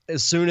 and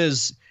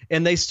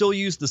and they still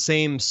use the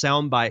same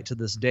soundbite to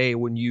this day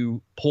when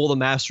you pull the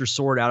Master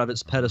Sword out of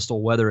its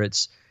pedestal, whether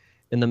it's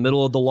in the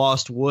middle of the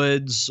Lost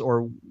Woods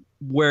or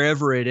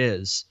wherever it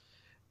is.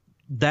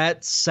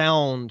 That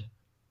sound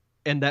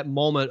and that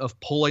moment of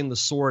pulling the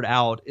sword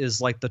out is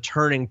like the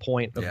turning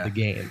point of the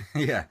game.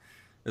 Yeah,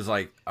 it's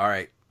like, all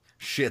right,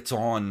 shit's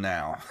on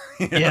now.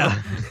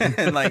 Yeah.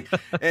 and like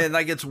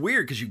it's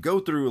weird because you go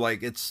through,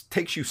 like, it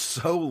takes you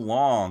so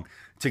long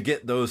to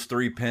get those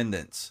 3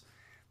 pendants,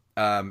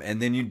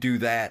 and then you do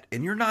that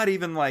and you're not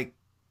even like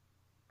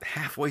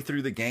halfway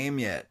through the game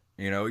yet.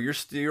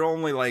 You're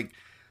only like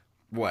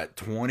what,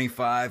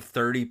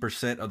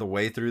 25-30% of the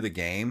way through the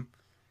game.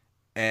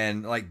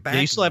 And like back,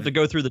 you still have to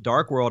go through the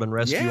dark world and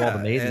rescue all the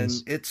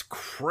maidens. And it's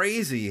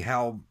crazy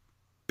how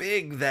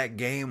big that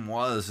game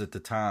was at the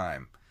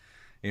time.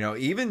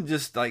 Even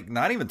just like,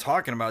 not even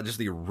talking about just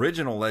the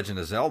original Legend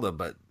of Zelda,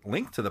 but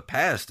Link to the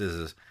Past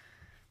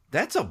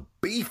that's a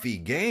beefy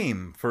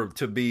game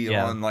to be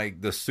on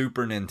like the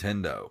Super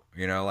Nintendo.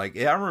 Like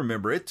I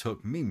remember it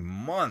took me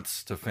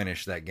months to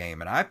finish that game,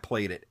 and I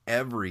played it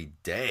every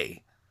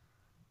day.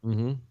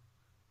 Mm-hmm.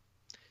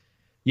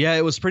 Yeah,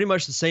 it was pretty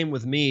much the same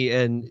with me.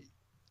 And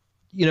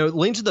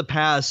Link to the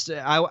Past,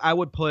 I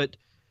would put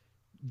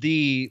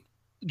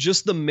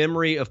just the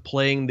memory of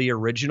playing the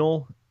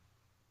original,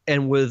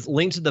 and with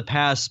Link to the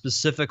Past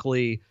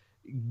specifically,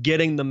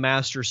 getting the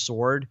Master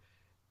Sword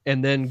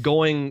and then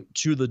going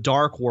to the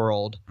Dark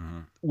World,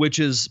 which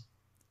is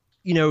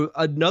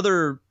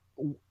another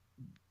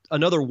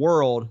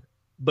world,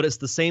 but it's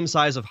the same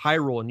size of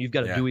Hyrule, and you've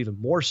got to do even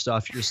more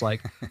stuff. You're just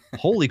like,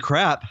 holy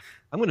crap,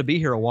 I'm going to be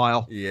here a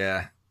while.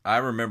 Yeah. I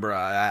remember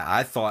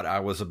I thought I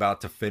was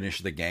about to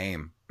finish the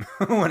game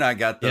when I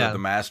got the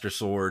Master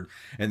Sword.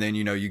 And then,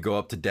 you go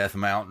up to Death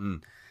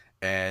Mountain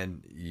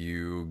and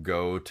you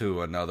go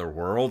to another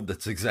world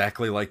that's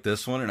exactly like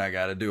this one. And I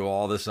got to do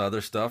all this other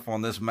stuff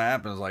on this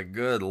map. And it's like,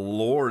 good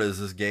Lord, does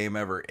this game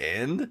ever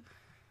end?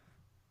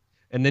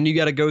 And then you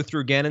got to go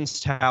through Ganon's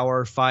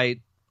Tower,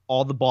 fight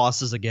all the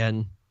bosses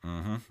again.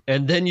 Mm-hmm.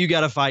 And then you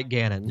got to fight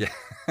Ganon. Yeah.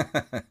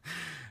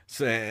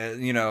 So,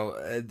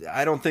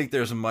 I don't think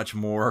there's much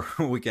more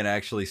we can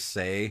actually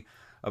say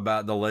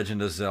about the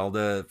Legend of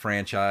Zelda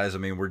franchise. I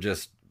mean, we're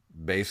just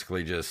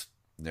basically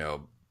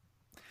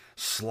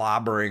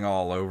slobbering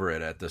all over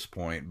it at this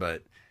point.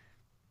 But,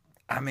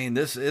 I mean,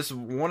 this is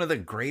one of the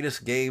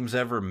greatest games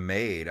ever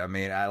made. I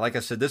mean, like I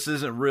said, this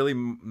isn't really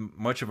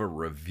much of a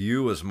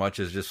review as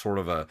much as just sort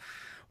of a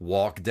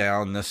walk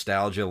down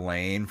nostalgia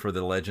lane for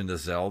the Legend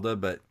of Zelda.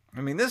 But, I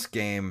mean, this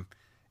game,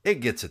 it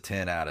gets a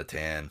 10 out of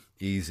 10.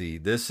 Easy.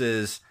 This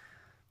is,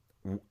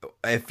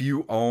 if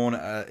you own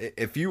a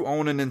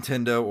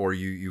Nintendo, or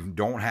you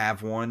don't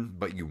have one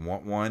but you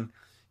want one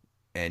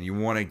and you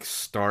want to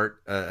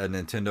start a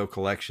Nintendo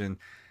collection,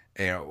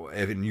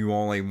 and you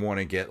only want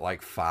to get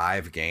like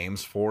 5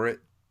 games for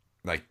it,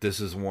 like this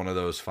is one of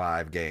those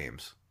 5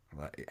 games,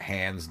 like,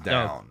 hands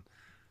down.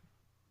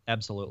 No,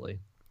 absolutely.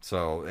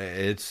 So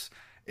it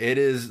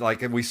is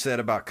like we said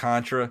about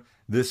Contra.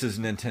 This is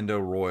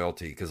Nintendo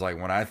royalty, because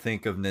like when I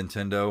think of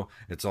Nintendo,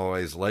 it's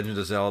always Legend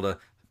of Zelda,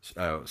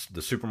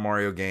 the Super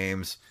Mario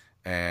games,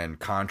 and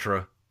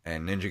Contra,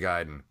 and Ninja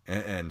Gaiden,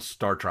 and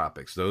Star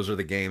Tropics. Those are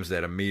the games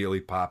that immediately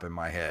pop in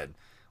my head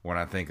when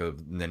I think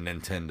of the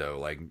Nintendo.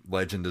 Like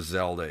Legend of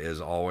Zelda is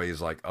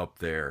always like up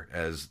there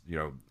as, you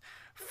know,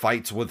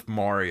 fights with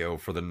Mario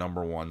for the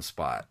 #1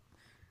 spot.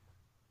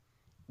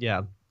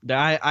 Yeah,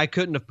 I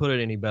couldn't have put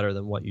it any better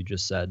than what you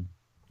just said.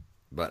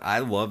 But I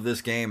love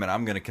this game, and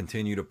I'm going to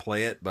continue to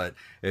play it. But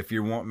if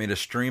you want me to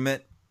stream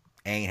it,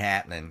 ain't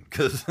happening,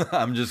 because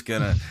I'm just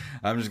gonna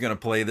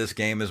play this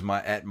game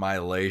at my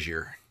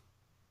leisure.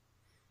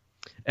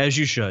 As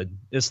you should.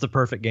 It's the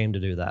perfect game to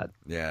do that.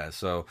 Yeah.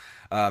 So,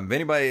 if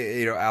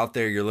anybody out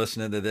there, you're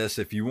listening to this,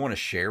 if you want to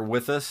share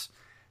with us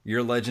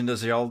your Legend of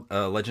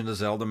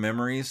Zelda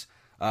memories,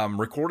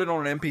 record it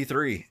on an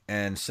MP3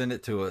 and send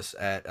it to us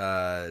at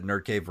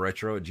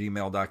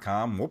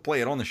nerdcaveretro@gmail.com. We'll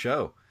play it on the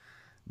show.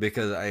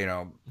 Because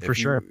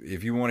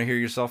if you want to hear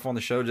yourself on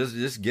the show,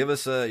 just give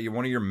us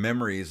one of your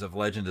memories of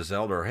Legend of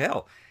Zelda, or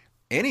hell,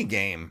 any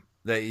game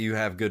that you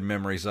have good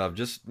memories of.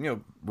 Just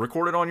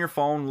record it on your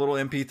phone, little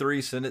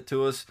MP3, send it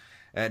to us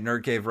at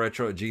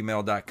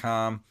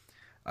nerdcaveretro@gmail.com.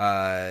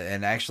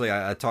 And actually,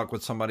 I talked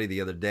with somebody the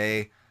other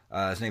day.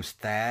 His name's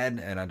Thad,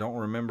 and I don't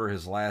remember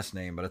his last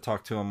name, but I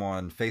talked to him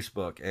on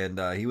Facebook, and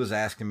he was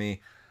asking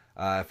me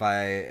if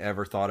I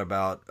ever thought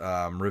about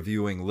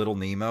reviewing Little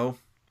Nemo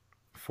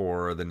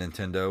for the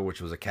Nintendo, which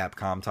was a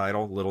Capcom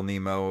title, Little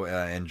Nemo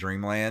in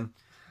Dreamland.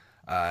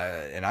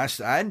 And I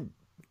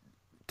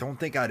don't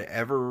think I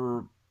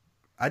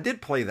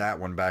did play that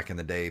one back in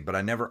the day, but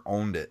I never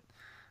owned it.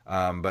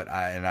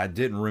 I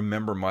didn't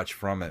remember much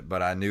from it,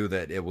 but I knew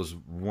that it was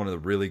one of the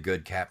really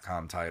good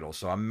Capcom titles.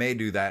 So I may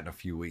do that in a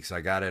few weeks. I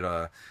got it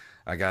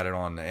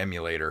on the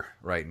emulator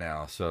right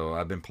now, so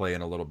I've been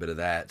playing a little bit of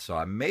that. So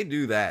I may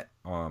do that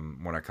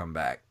when I come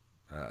back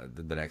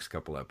the next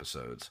couple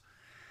episodes.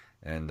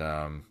 And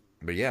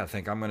but yeah, I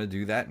think I'm going to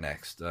do that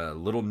next.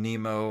 Little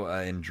Nemo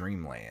in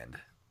Dreamland.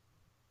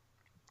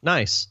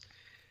 Nice.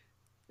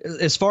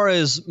 As far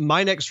as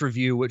my next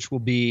review, which will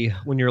be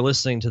when you're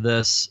listening to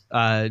this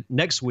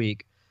next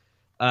week.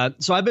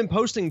 So I've been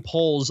posting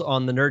polls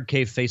on the Nerd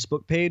Cave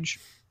Facebook page.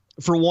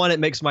 For one, it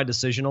makes my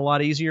decision a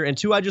lot easier. And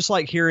two, I just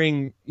like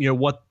hearing,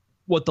 what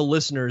the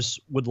listeners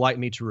would like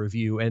me to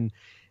review. And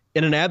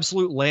in an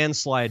absolute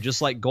landslide,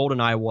 just like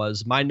GoldenEye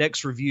was, my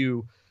next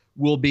review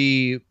will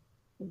be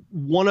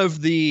one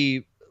of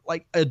the,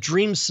 like, a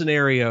dream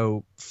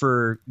scenario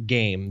for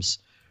games.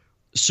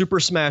 Super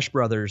Smash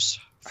Brothers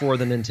for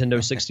the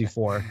Nintendo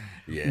 64.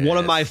 Yes. One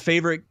of my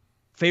favorite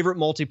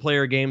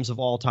multiplayer games of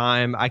all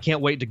time. I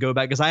can't wait to go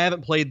back, because I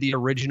haven't played the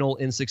original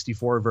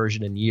N64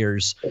 version in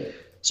years.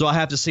 So I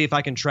have to see if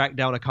I can track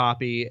down a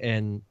copy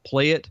and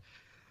play it.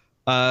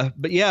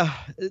 But yeah,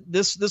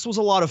 this was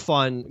a lot of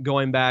fun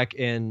going back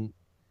and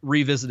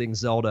revisiting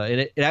Zelda.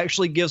 And it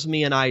actually gives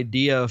me an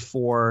idea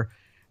for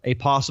a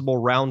possible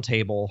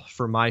roundtable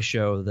for my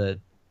show that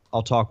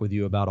I'll talk with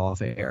you about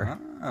off air.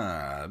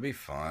 That'd be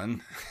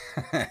fun.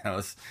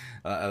 Let's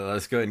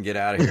go ahead and get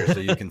out of here so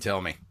you can tell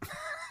me.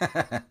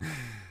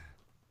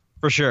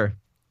 For sure.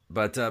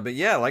 But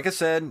yeah, like I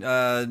said,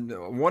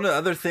 one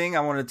other thing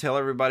I want to tell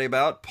everybody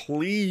about,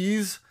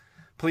 please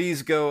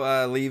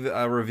go leave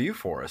a review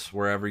for us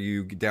wherever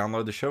you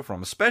download the show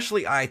from,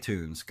 especially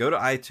iTunes. Go to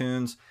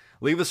iTunes,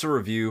 leave us a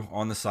review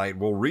on the site.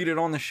 We'll read it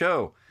on the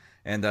show.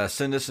 And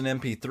send us an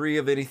MP3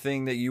 of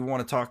anything that you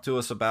want to talk to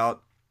us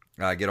about.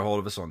 Get a hold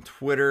of us on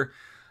Twitter.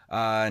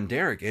 And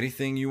Derek,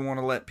 anything you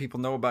want to let people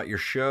know about your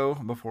show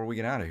before we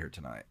get out of here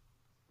tonight?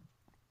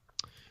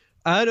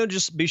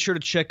 Just be sure to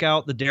check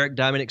out the Derek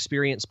Diamond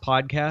Experience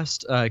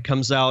podcast. It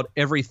comes out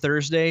every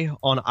Thursday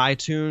on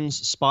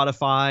iTunes,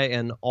 Spotify,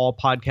 and all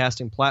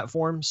podcasting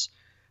platforms.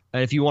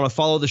 And if you want to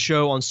follow the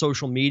show on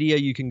social media,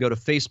 you can go to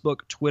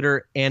Facebook,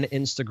 Twitter, and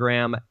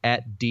Instagram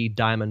at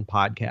DDiamond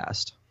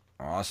Podcast.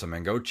 Awesome.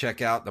 And go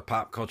check out the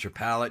Pop Culture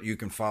Palette. You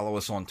can follow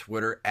us on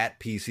Twitter at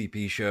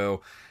PCP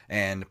Show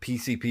and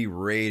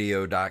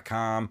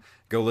PCPRadio.com.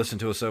 Go listen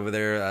to us over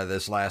there.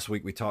 This last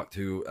week we talked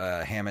to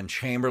Hammond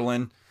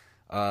Chamberlain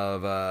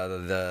of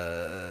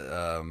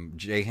the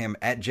JHam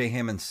at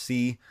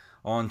JHammondC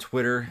on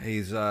Twitter.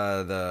 He's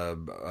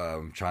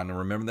I'm trying to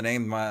remember the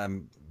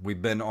name.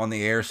 We've been on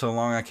the air so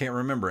long I can't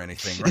remember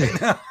anything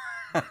right now.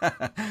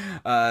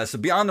 So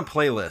Beyond the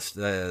Playlist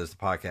is the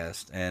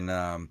podcast.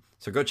 And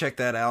so go check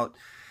that out.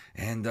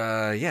 And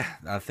yeah,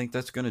 I think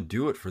that's going to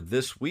do it for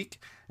this week.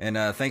 And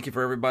thank you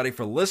for everybody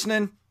for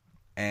listening.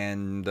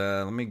 And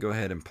let me go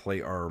ahead and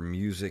play our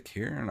music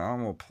here, and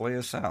I'm going to play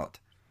us out.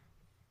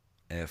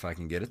 If I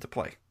can get it to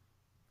play.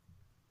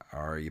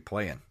 Are you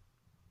playing?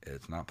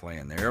 It's not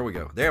playing. There we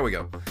go. There we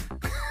go.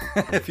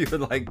 If you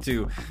would like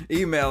to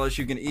email us,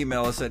 you can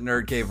email us at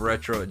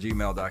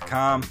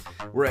nerdcaveretro@gmail.com.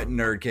 We're at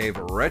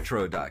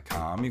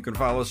nerdcaveretro.com. You can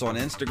follow us on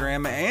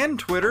Instagram and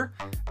Twitter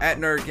at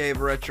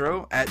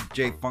nerdcaveretro, at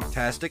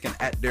jfunktastic, and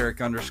at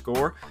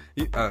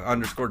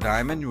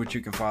Derek_Diamond, which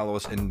you can follow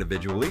us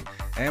individually.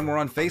 And we're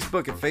on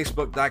Facebook at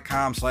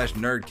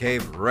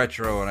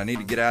facebook.com/nerdcaveretro. And I need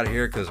to get out of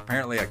here because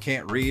apparently I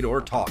can't read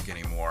or talk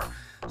anymore.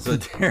 So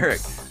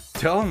Derek,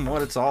 tell them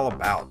what it's all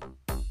about.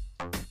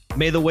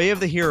 May the way of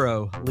the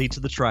hero lead to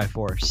the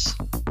Triforce.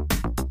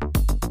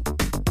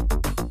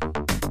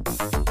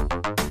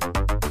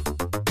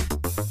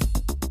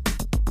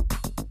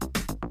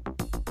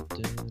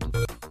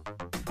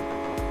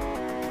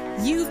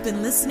 You've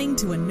been listening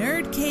to a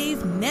Nerd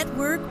Cave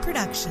Network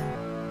production.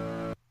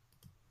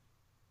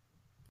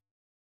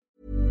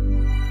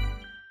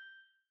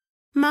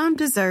 Mom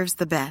deserves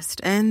the best,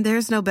 and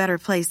there's no better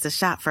place to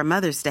shop for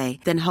Mother's Day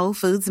than Whole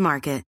Foods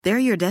Market. They're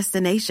your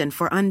destination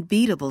for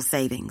unbeatable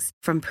savings,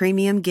 from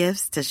premium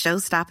gifts to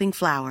show-stopping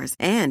flowers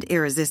and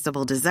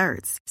irresistible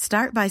desserts.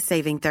 Start by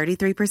saving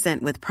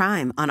 33% with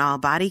Prime on all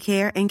body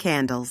care and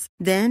candles.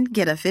 Then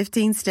get a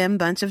 15-stem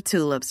bunch of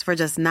tulips for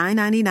just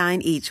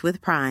 $9.99 each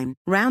with Prime.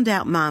 Round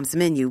out Mom's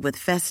menu with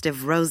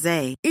festive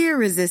rosé,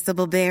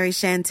 irresistible berry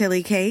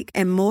chantilly cake,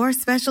 and more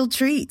special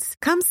treats.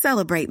 Come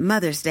celebrate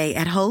Mother's Day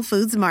at Whole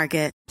Foods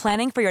Market.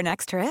 Planning for your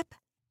next trip?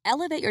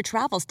 Elevate your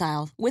travel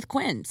style with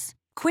Quince.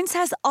 Quince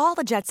has all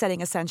the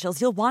jet-setting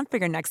essentials you'll want for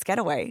your next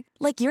getaway,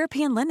 like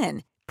European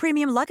linen,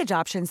 premium luggage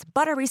options,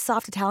 buttery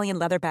soft Italian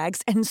leather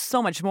bags, and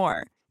so much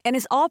more. And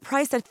is all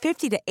priced at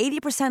 50 to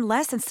 80%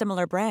 less than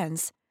similar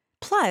brands.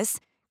 Plus,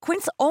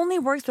 Quince only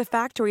works with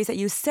factories that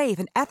use safe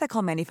and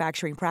ethical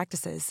manufacturing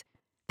practices.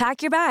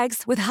 Pack your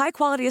bags with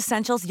high-quality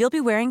essentials you'll be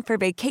wearing for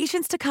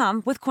vacations to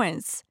come with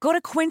Quince. Go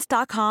to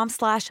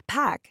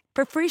quince.com/pack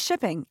for free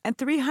shipping and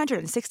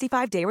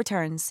 365-day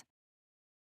returns.